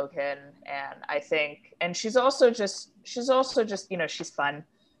well spoken. And I think, and she's also just, you know, she's fun.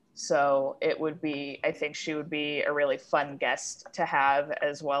 So I think she would be a really fun guest to have,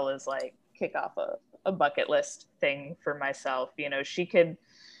 as well as like kick off a bucket list thing for myself. You know, she could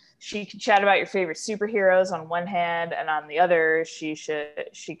chat about your favorite superheroes on one hand, and on the other, she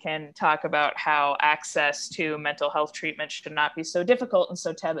can talk about how access to mental health treatment should not be so difficult and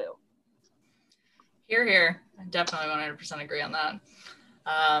so taboo. Hear, hear. I definitely 100% agree on that.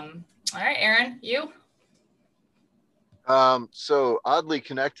 All right, Aaron, you? So oddly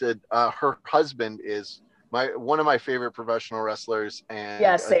connected, her husband is one of my favorite professional wrestlers, and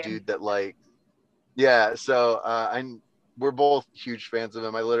a dude that like, yeah. So we're both huge fans of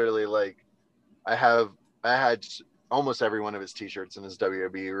him. I literally I had almost every one of his t-shirts in his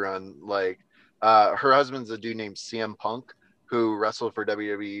WWE run. Like, her husband's a dude named CM Punk, who wrestled for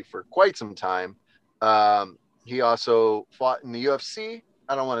WWE for quite some time. He also fought in the UFC.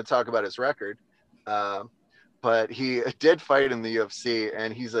 I don't want to talk about his record. But he did fight in the UFC,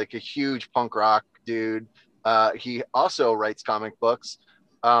 and he's like a huge punk rock dude. He also writes comic books,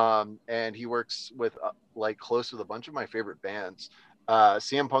 and he works with like close with a bunch of my favorite bands.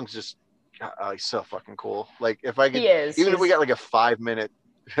 CM Punk's just he's so fucking cool. Like, if I could, if we got like a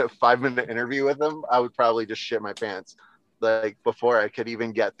 5-minute interview with him, I would probably just shit my pants, like, before I could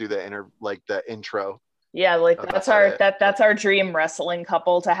even get through the intro. Yeah, like that's our dream wrestling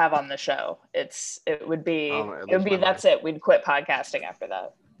couple to have on the show. It would be that's it. We'd quit podcasting after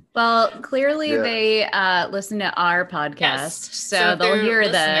that. Well, clearly they listen to our podcast, so they'll hear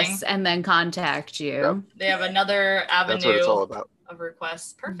this and then contact you. Yep. They have another avenue. That's what it's all about. Of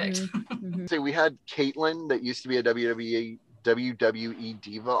requests. Perfect. Mm-hmm. So we had Caitlin, that used to be a WWE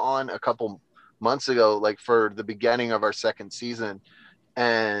diva, on a couple months ago, like for the beginning of our second season,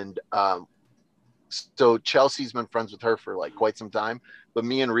 and so Chelsea's been friends with her for like quite some time, but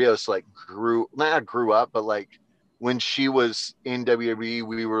me and Rios like grew up, but like when she was in WWE,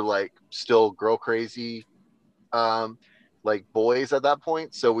 we were like still girl crazy, like boys at that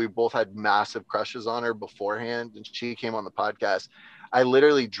point. So we both had massive crushes on her beforehand, and she came on the podcast. I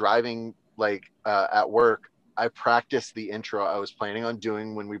literally driving like at work, I practiced the intro I was planning on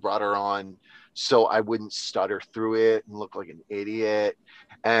doing when we brought her on, so I wouldn't stutter through it and look like an idiot.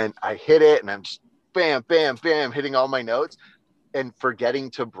 And I hit it, and I'm just bam, bam, bam, hitting all my notes and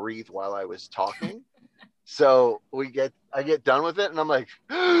forgetting to breathe while I was talking. So I get done with it, and I'm like,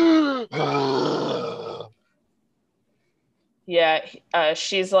 yeah,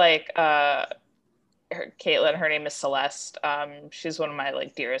 she's like, Caitlin, her name is Celeste. She's one of my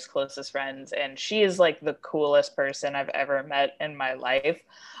like dearest, closest friends, and she is like the coolest person I've ever met in my life.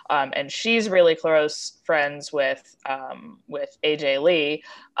 And she's really close friends with AJ Lee.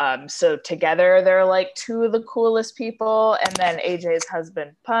 So together they're like two of the coolest people. And then AJ's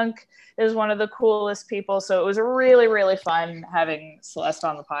husband, Punk, is one of the coolest people. So it was really, really fun having Celeste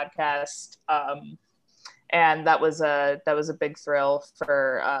on the podcast. And that was a big thrill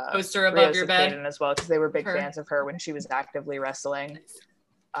for poster above your bed as well, because they were big fans of her when she was actively wrestling.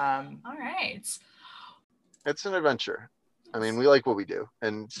 All right. It's an adventure. I mean, we like what we do,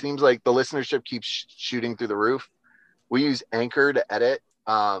 and it seems like the listenership keeps shooting through the roof. We use Anchor to edit.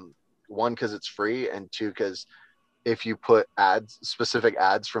 One, because it's free, and two, because if you put specific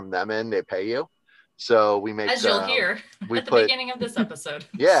ads from them in, they pay you. So we make, as you'll hear at the beginning of this episode.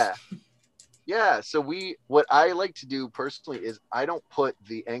 Yeah. So what I like to do personally is I don't put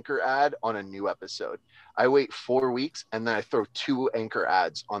the Anchor ad on a new episode. I wait 4 weeks, and then I throw 2 Anchor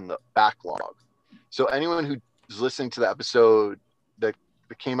ads on the backlog. So anyone who is listening to the episode that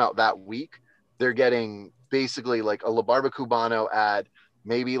came out that week, they're getting basically like a La Barba Cubano ad,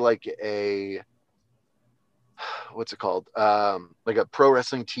 maybe like a, what's it called? Like a Pro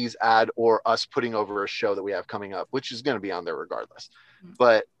Wrestling Tees ad, or us putting over a show that we have coming up, which is going to be on there regardless.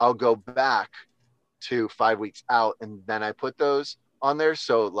 But I'll go back to 5 weeks out, and then I put those on there.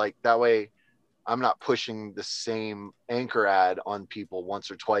 So like that way I'm not pushing the same Anchor ad on people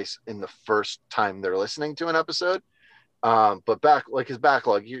once or twice in the first time they're listening to an episode. But his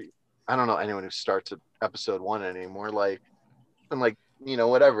backlog, I don't know anyone who starts at episode 1 anymore. Like, and like, you know,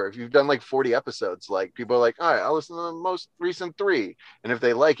 whatever, if you've done like 40 episodes, like people are like, all right, I'll listen to the most recent 3. And if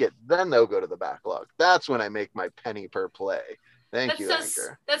they like it, then they'll go to the backlog. That's when I make my penny per play. Thank you,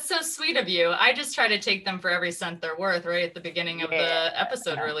 Anchor. That's so sweet of you. I just try to take them for every cent they're worth right at the beginning of the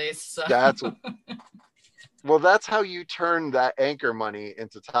episode release. So. That's how you turn that Anchor money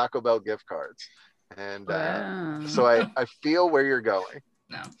into Taco Bell gift cards. And Wow. so I feel where you're going.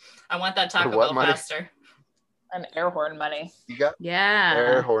 No, I want that Taco what Bell money? faster. And air horn money. You got Yeah.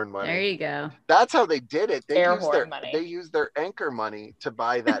 air horn money. There you go. That's how they did it. They Air used horn money. They used their anchor money to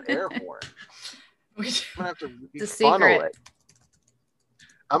buy that air horn. I'm gonna have to It's a funnel secret.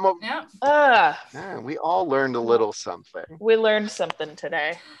 it. Yeah. We all learned a little something. We learned something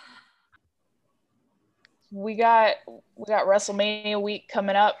today. We got WrestleMania week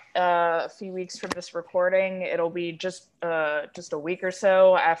coming up a few weeks from this recording. It'll be just a week or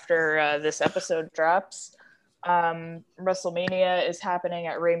so after this episode drops. WrestleMania is happening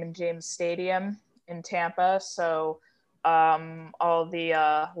at Raymond James Stadium in Tampa, so all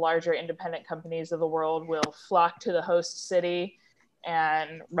the larger independent companies of the world will flock to the host city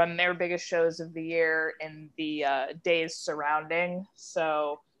and run their biggest shows of the year in the days surrounding.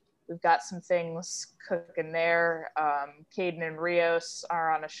 So we've got some things cooking there. Kayden and Rios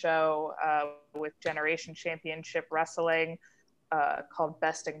are on a show with Generation Championship Wrestling called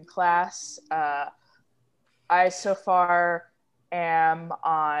Best in Class. I so far am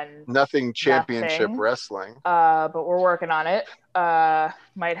on Nothing Championship Wrestling. But we're working on it.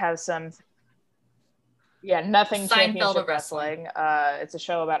 Might have some Nothing Seinfeld Championship of Wrestling. It's a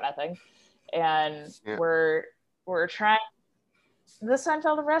show about nothing. And we're trying the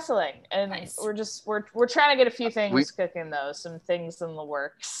Seinfeld of Wrestling. And Nice. we're trying to get a few things cooking though, some things in the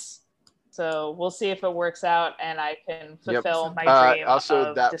works. So we'll see if it works out and I can fulfill my dream. Also,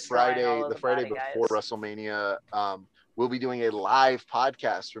 of that destroying Friday, all of the Friday bad before guys. WrestleMania, we'll be doing a live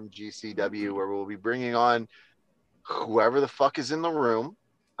podcast from GCW where we'll be bringing on whoever the fuck is in the room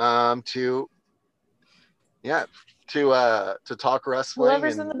to talk wrestling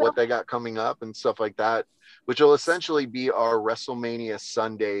Whoever's in and the what they got coming up and stuff like that, which will essentially be our WrestleMania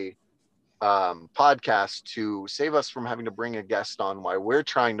Sunday podcast to save us from having to bring a guest on while we're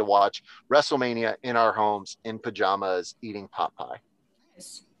trying to watch WrestleMania in our homes in pajamas eating pot pie.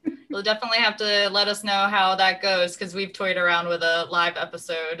 Nice. You'll definitely have to let us know how that goes because we've toyed around with a live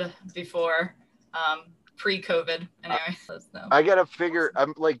episode before, pre-COVID. Anyway, let us know.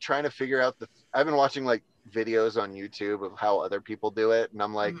 I'm like trying to figure out I've been watching like videos on YouTube of how other people do it, and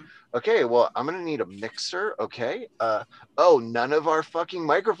I'm like, okay, well, I'm gonna need a mixer. Okay, none of our fucking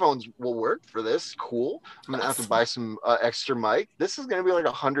microphones will work for this. Cool. I'm gonna have to buy some extra mic. This is gonna be like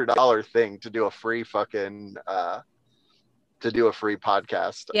 $100 thing to do a free fucking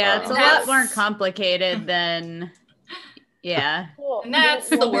podcast. Yeah, it's a lot more complicated than Cool. And that's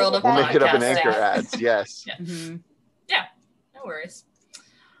the world of we'll make it up in podcasting. anchor ads. Yes. Yeah, no worries.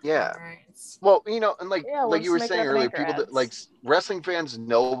 Yeah. All right. Well, and like you were just make saying it up earlier, in people anchor that like wrestling fans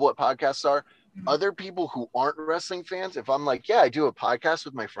know what podcasts are. Other people who aren't wrestling fans, if I'm like, I do a podcast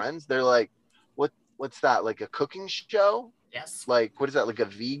with my friends, they're like, what's that? Like a cooking show? Yes. Like, what is that? Like a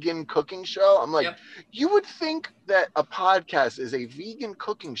vegan cooking show? I'm like, you would think that a podcast is a vegan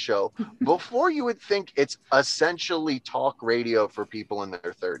cooking show before you would think it's essentially talk radio for people in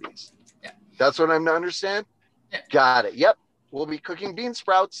their 30s. Yeah. That's what I'm to understand? Yeah. Got it. Yep. We'll be cooking bean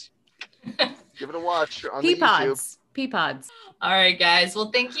sprouts. Give it a watch on the YouTube. Pea pods. All right, guys. Well,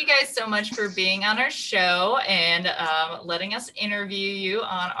 thank you guys so much for being on our show and letting us interview you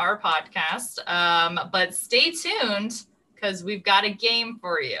on our podcast. But stay tuned because we've got a game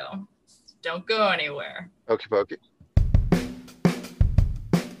for you. Don't go anywhere. Okie dokie.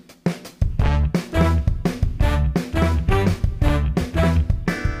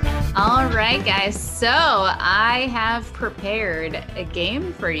 All right, guys. So I have prepared a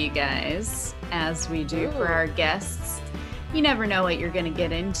game for you guys, as we do for our guests. You never know what you're going to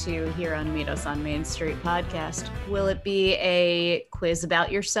get into here on Meet Us on Main Street podcast. Will it be a quiz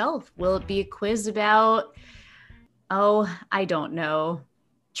about yourself? Will it be a quiz about, I don't know,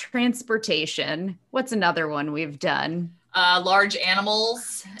 transportation? What's another one we've done? Large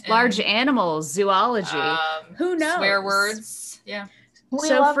animals. Large animals, zoology. Who knows? Swear words. Yeah. We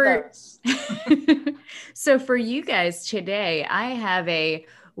love those. So for you guys today, I have a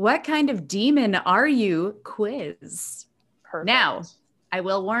what kind of demon are you quiz. Perfect. Now, I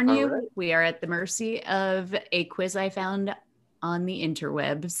will warn you, right. We are at the mercy of a quiz I found on the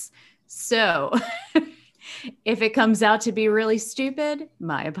interwebs. So if it comes out to be really stupid,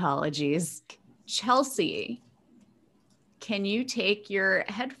 my apologies. Chelsea, can you take your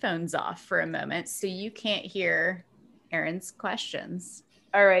headphones off for a moment so you can't hear Aaron's questions?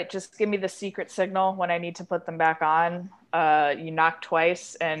 All right, just give me the secret signal when I need to put them back on. You knock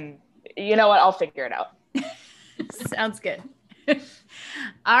twice, and you know what? I'll figure it out. Sounds good.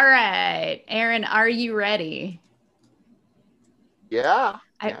 All right, Aaron, are you ready? Yeah.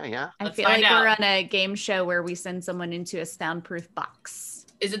 I Let's feel like find out. we're on a game show where we send someone into a soundproof box.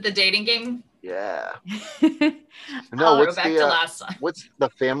 Is it the dating game? Yeah. No, what's back to last time. What's the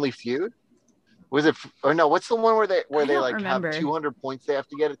Family Feud? Was it? Or no? What's the one where they like remember. have 200 points they have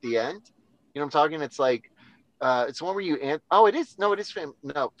to get at the end? You know what I'm talking? It's like, it's the one where you it is. No, it is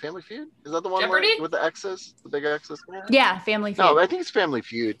Family Feud. Is that the one Jeopardy? with the X's, the big X's? Yeah, Family Feud. No, I think it's Family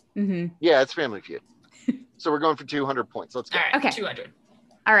Feud. Mm-hmm. Yeah, it's Family Feud. So we're going for 200 points. Let's go. All right, Okay. 200.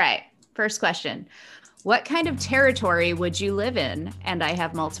 All right. First question. What kind of territory would you live in? And I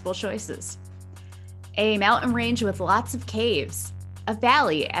have multiple choices. A mountain range with lots of caves. A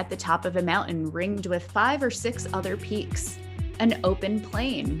valley at the top of a mountain ringed with 5 or 6 other peaks. An open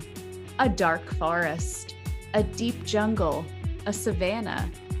plain. A dark forest. A deep jungle. A savanna.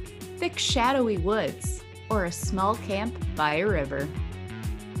 Thick shadowy woods. Or a small camp by a river.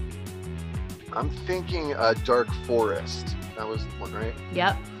 I'm thinking a dark forest. That was the one, right?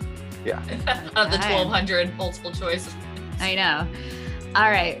 Yep. Yeah. Of the 1,200 multiple choice. I know. All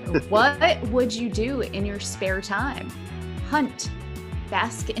right. What would you do in your spare time? Hunt,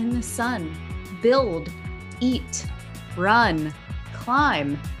 bask in the sun, build, eat, run,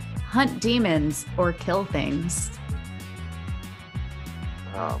 climb, hunt demons, or kill things?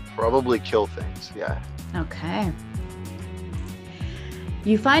 Probably kill things. Yeah. Okay.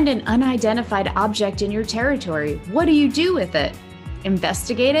 You find an unidentified object in your territory. What do you do with it?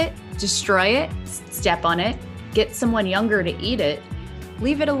 Investigate it, destroy it, step on it, get someone younger to eat it,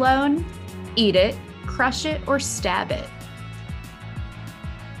 leave it alone, eat it, crush it, or stab it.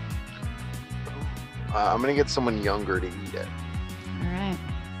 I'm going to get someone younger to eat it. All right.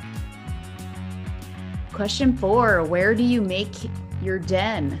 Question 4. Where do you make your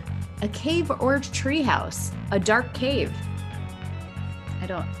den? A cave or treehouse? A dark cave?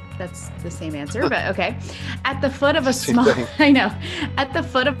 That's the same answer, but okay. At the foot of a small, I know, at the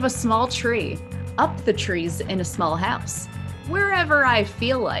foot of a small tree, up the trees in a small house, wherever I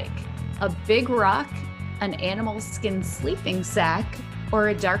feel like, a big rock, an animal skin sleeping sack, or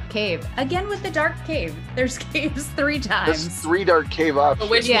a dark cave. Again with the dark cave. There's caves 3 times. There's 3 dark cave options.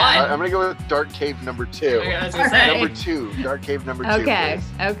 But which one? I'm going to go with dark cave number 2. Okay, I was gonna say. Number 2. Dark cave number 2. Okay,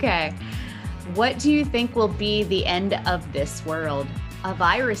 please. okay. What do you think will be the end of this world? A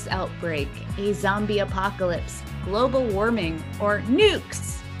virus outbreak, a zombie apocalypse, global warming, or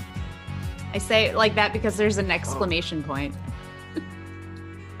nukes? I say it like that because there's an exclamation point.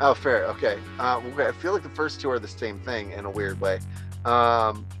 Oh, fair. Okay. I feel like the first 2 are the same thing in a weird way.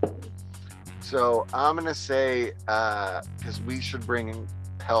 So I'm going to say, because we should bring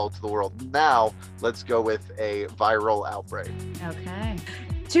hell to the world now, let's go with a viral outbreak. Okay.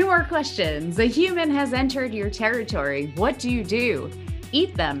 2 more questions. A human has entered your territory. What do you do?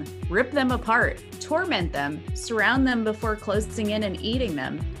 Eat them, rip them apart, torment them, surround them before closing in and eating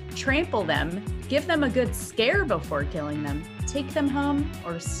them, trample them, give them a good scare before killing them, take them home,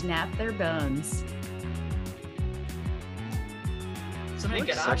 or snap their bones. So many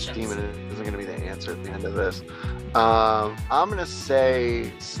good Sex options. demon isn't going to be the answer at the end of this. I'm going to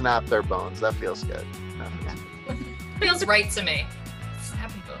say snap their bones. That feels good. Feels right to me.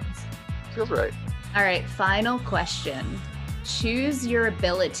 Snapping bones. Feels right. All right, final question. Choose your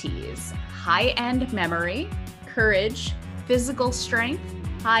abilities. High-end memory, courage, physical strength,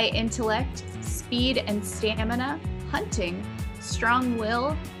 high intellect, speed and stamina, hunting, strong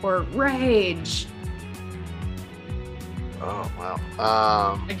will, or rage. Oh,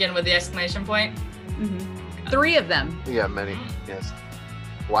 wow. Again with the exclamation point. Mm-hmm. 3 of them. Yeah, many. Yes.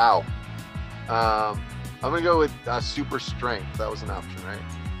 Wow. I'm going to go with super strength. That was an option, right?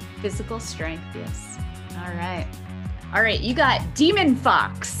 Physical strength, yes. All right. All right, you got Demon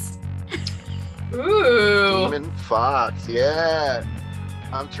Fox. Ooh. Demon Fox, yeah.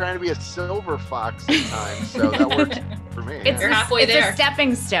 I'm trying to be a silver fox sometimes, so that works for me. You're halfway there. It's a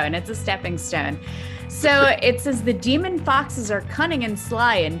stepping stone. It's a stepping stone. So it says the demon foxes are cunning and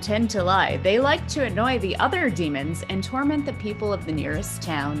sly and tend to lie. They like to annoy the other demons and torment the people of the nearest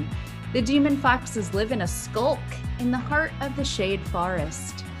town. The demon foxes live in a skulk in the heart of the shade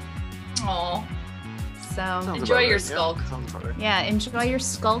forest. Aw. So enjoy your skulk. Yeah, enjoy your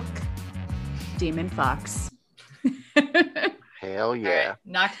skulk, demon fox. Hell yeah. All right.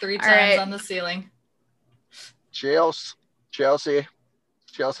 Knock 3 All times right. on the ceiling. Chelsea,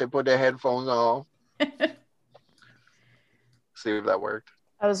 put the headphones on. See if that worked.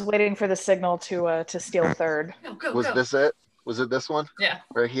 I was waiting for the signal to steal 3rd. Go. Was this it? Was it this one? Yeah.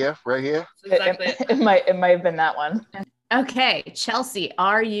 Right here? Right here? That's exactly it. It might have been that one. Okay, Chelsea,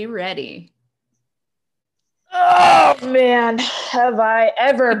 are you ready? Oh man, have I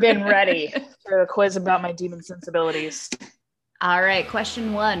ever been ready for a quiz about my demon sensibilities? All right,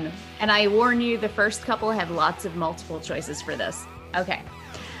 question 1. And I warn you, the first couple have lots of multiple choices for this. Okay.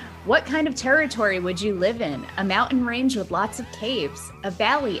 What kind of territory would you live in? A mountain range with lots of caves, a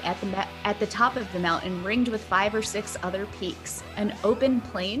valley at the top of the mountain ringed with 5 or 6 other peaks, an open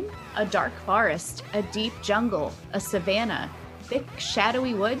plain, a dark forest, a deep jungle, a savanna, thick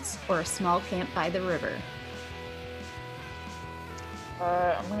shadowy woods, or a small camp by the river?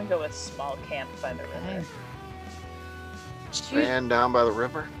 I'm gonna go with small camp by the river. Van down by the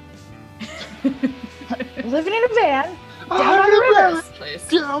river. Living in a van down by the river. Place.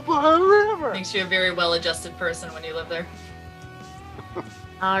 Down by the river. Makes you a very well-adjusted person when you live there.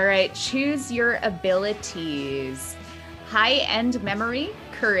 All right, choose your abilities. High-end memory,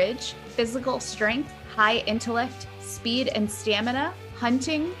 courage, physical strength, high intellect, speed and stamina,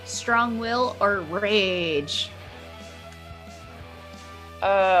 hunting, strong will, or rage.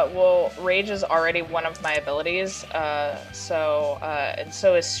 Well, rage is already one of my abilities, and so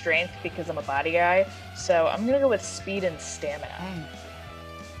is strength because I'm a body guy. So I'm gonna go with speed and stamina. Okay.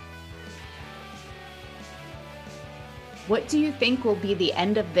 What do you think will be the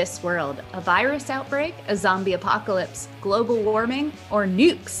end of this world? A virus outbreak, a zombie apocalypse, global warming, or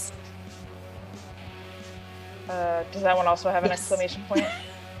nukes? Does that one also have an exclamation point?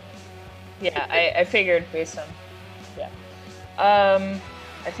 Yeah, I figured based on, yeah.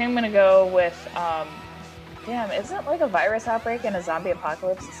 I think I'm gonna go with, damn, isn't like a virus outbreak and a zombie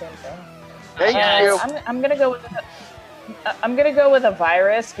apocalypse the same thing? Thank you. I'm gonna go with a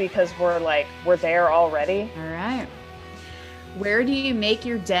virus because we're there already. All right. Where do you make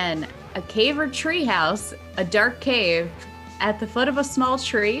your den? A cave or tree house, a dark cave, at the foot of a small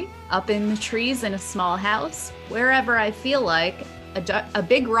tree, up in the trees in a small house, wherever I feel like, a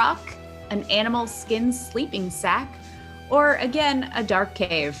big rock, an animal skin sleeping sack, or again, a dark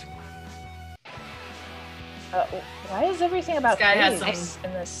cave. Why is everything about This guy has caves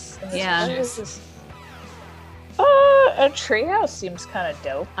in this? Yeah. What is this? A treehouse seems kind of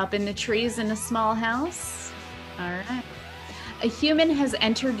dope. Up in the trees in a small house. All right. A human has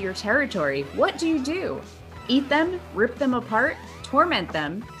entered your territory. What do you do? Eat them, rip them apart, torment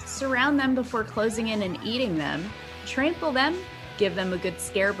them, surround them before closing in and eating them, trample them, give them a good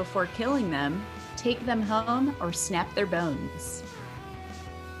scare before killing them, take them home, or snap their bones?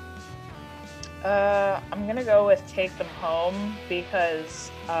 I'm gonna go with take them home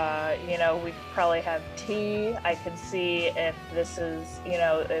because, we could probably have tea. I could see if this is,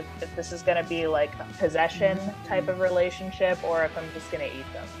 if this is gonna be like a possession type of relationship or if I'm just gonna eat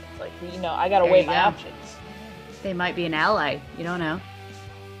them. It's like, I gotta There weigh you my go. options. They might be an ally. You don't know.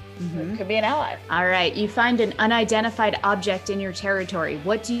 It could be an ally. All right. You find an unidentified object in your territory.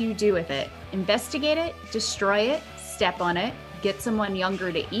 What do you do with it? Investigate it, destroy it, step on it, get someone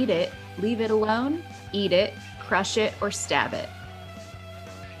younger to eat it, leave it alone, eat it, crush it, or stab it.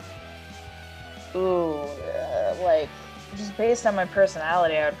 Ooh, just based on my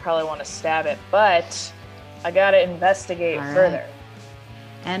personality, I would probably want to stab it, but I gotta investigate All right. further.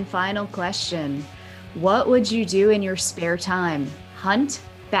 And final question. What would you do in your spare time? Hunt,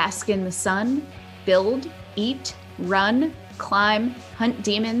 bask in the sun, build, eat, run, climb, hunt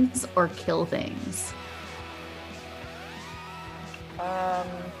demons, or kill things?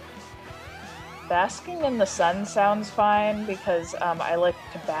 Basking in the sun sounds fine because I like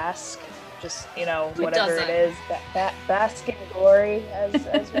to bask. Just whatever doesn't? it is, bask in glory,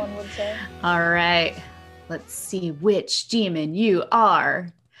 as one would say. All right. Let's see which demon you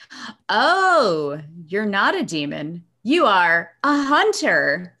are. Oh, you're not a demon. You are a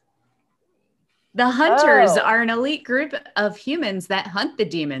hunter. The hunters are an elite group of humans that hunt the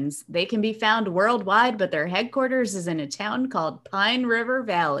demons. They can be found worldwide, but their headquarters is in a town called Pine River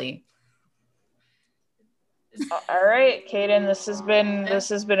Valley. All right, Kayden, this has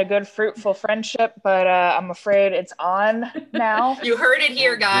been a good, fruitful friendship, but I'm afraid it's on now. You heard it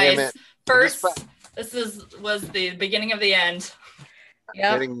here, Damn guys. it. First, was the beginning of the end.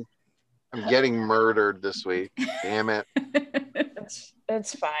 Yep. I'm getting murdered this week. Damn it.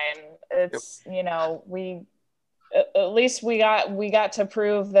 It's fine. It's we at least we got to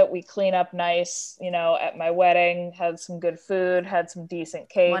prove that we clean up nice. At my wedding, had some good food, had some decent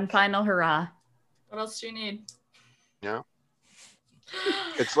cake. One final hurrah. What else do you need? Yeah.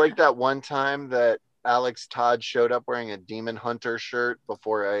 It's like that one time that Alex Todd showed up wearing a Demon Hunter shirt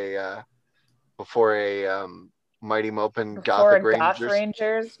before a Mighty Mopin Gothic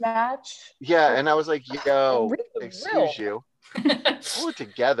Rangers match. Yeah, and I was like, yo, Read the excuse you. Pull it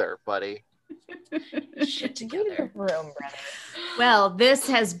together, buddy. Shit together. Read the room, brother. Well, this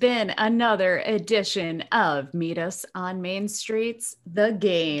has been another edition of Meet Us on Main Street's The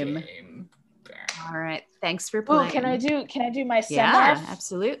Game. All right. Thanks for playing. Can I do my send Yeah, off?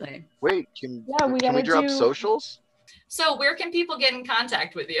 absolutely. Wait, can Yeah, we drop socials? So where can people get in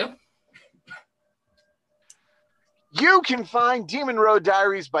contact with you? You can find Demon Road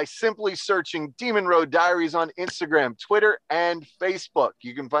Diaries by simply searching Demon Road Diaries on Instagram, Twitter, and Facebook.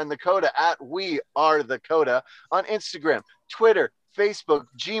 You can find the Coda at We Are the Coda on Instagram, Twitter, Facebook,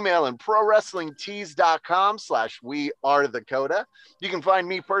 Gmail, and ProWrestlingTees.com/We Are the Coda. You can find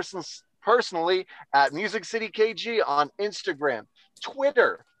me personally at Music City KG on Instagram,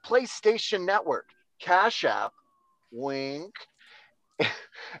 Twitter, PlayStation Network, Cash App, wink,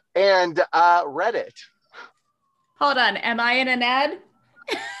 and Reddit. Hold on. Am I in an ad?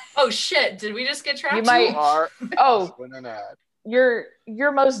 Oh shit! Did we just get trapped? You might. You are Oh, in an ad.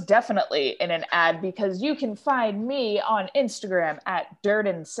 You're most definitely in an ad, because you can find me on Instagram at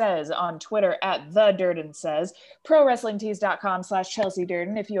Durden Says, on Twitter at The Durden Says, ProWrestlingTees.com/Chelsea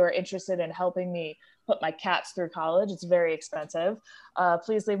Durden if you are interested in helping me put my cats through college. It's very expensive.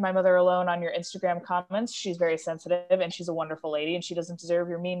 Please leave my mother alone on your Instagram comments. She's very sensitive and she's a wonderful lady and she doesn't deserve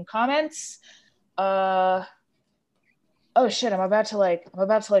your mean comments. Oh shit, I'm about to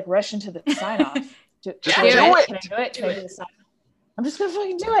rush into the sign off. Just Can I do it. Can I do it? Can I do the sign off? I'm just gonna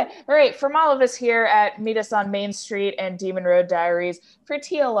fucking do it. All right, from all of us here at Meet Us on Main Street and Demon Road Diaries, for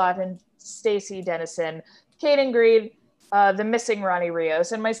Tia Lawton, Stacey Dennison, Kayden Green, the missing Ronnie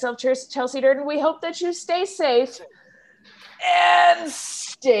Rios, and myself, Chelsea Durden, we hope that you stay safe and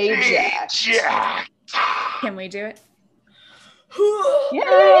stay jacked. Can we do it?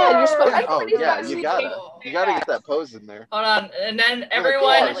 Yeah. You're supposed. Oh yeah, you gotta get that pose in there. Hold on, and then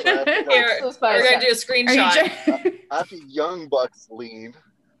everyone here, we're gonna do a screenshot. Happy Young Bucks lean.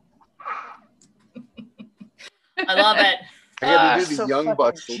 I love it. I gotta do the so Young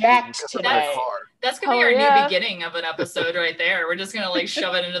Bucks lean jacked because of my today. car. That's gonna be our new beginning of an episode right there. We're just gonna like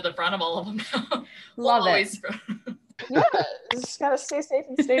shove it into the front of all of them now. Love it. Yeah, just gotta stay safe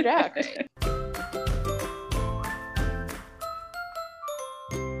and stay jacked.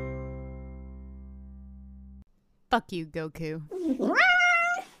 Fuck you, Goku.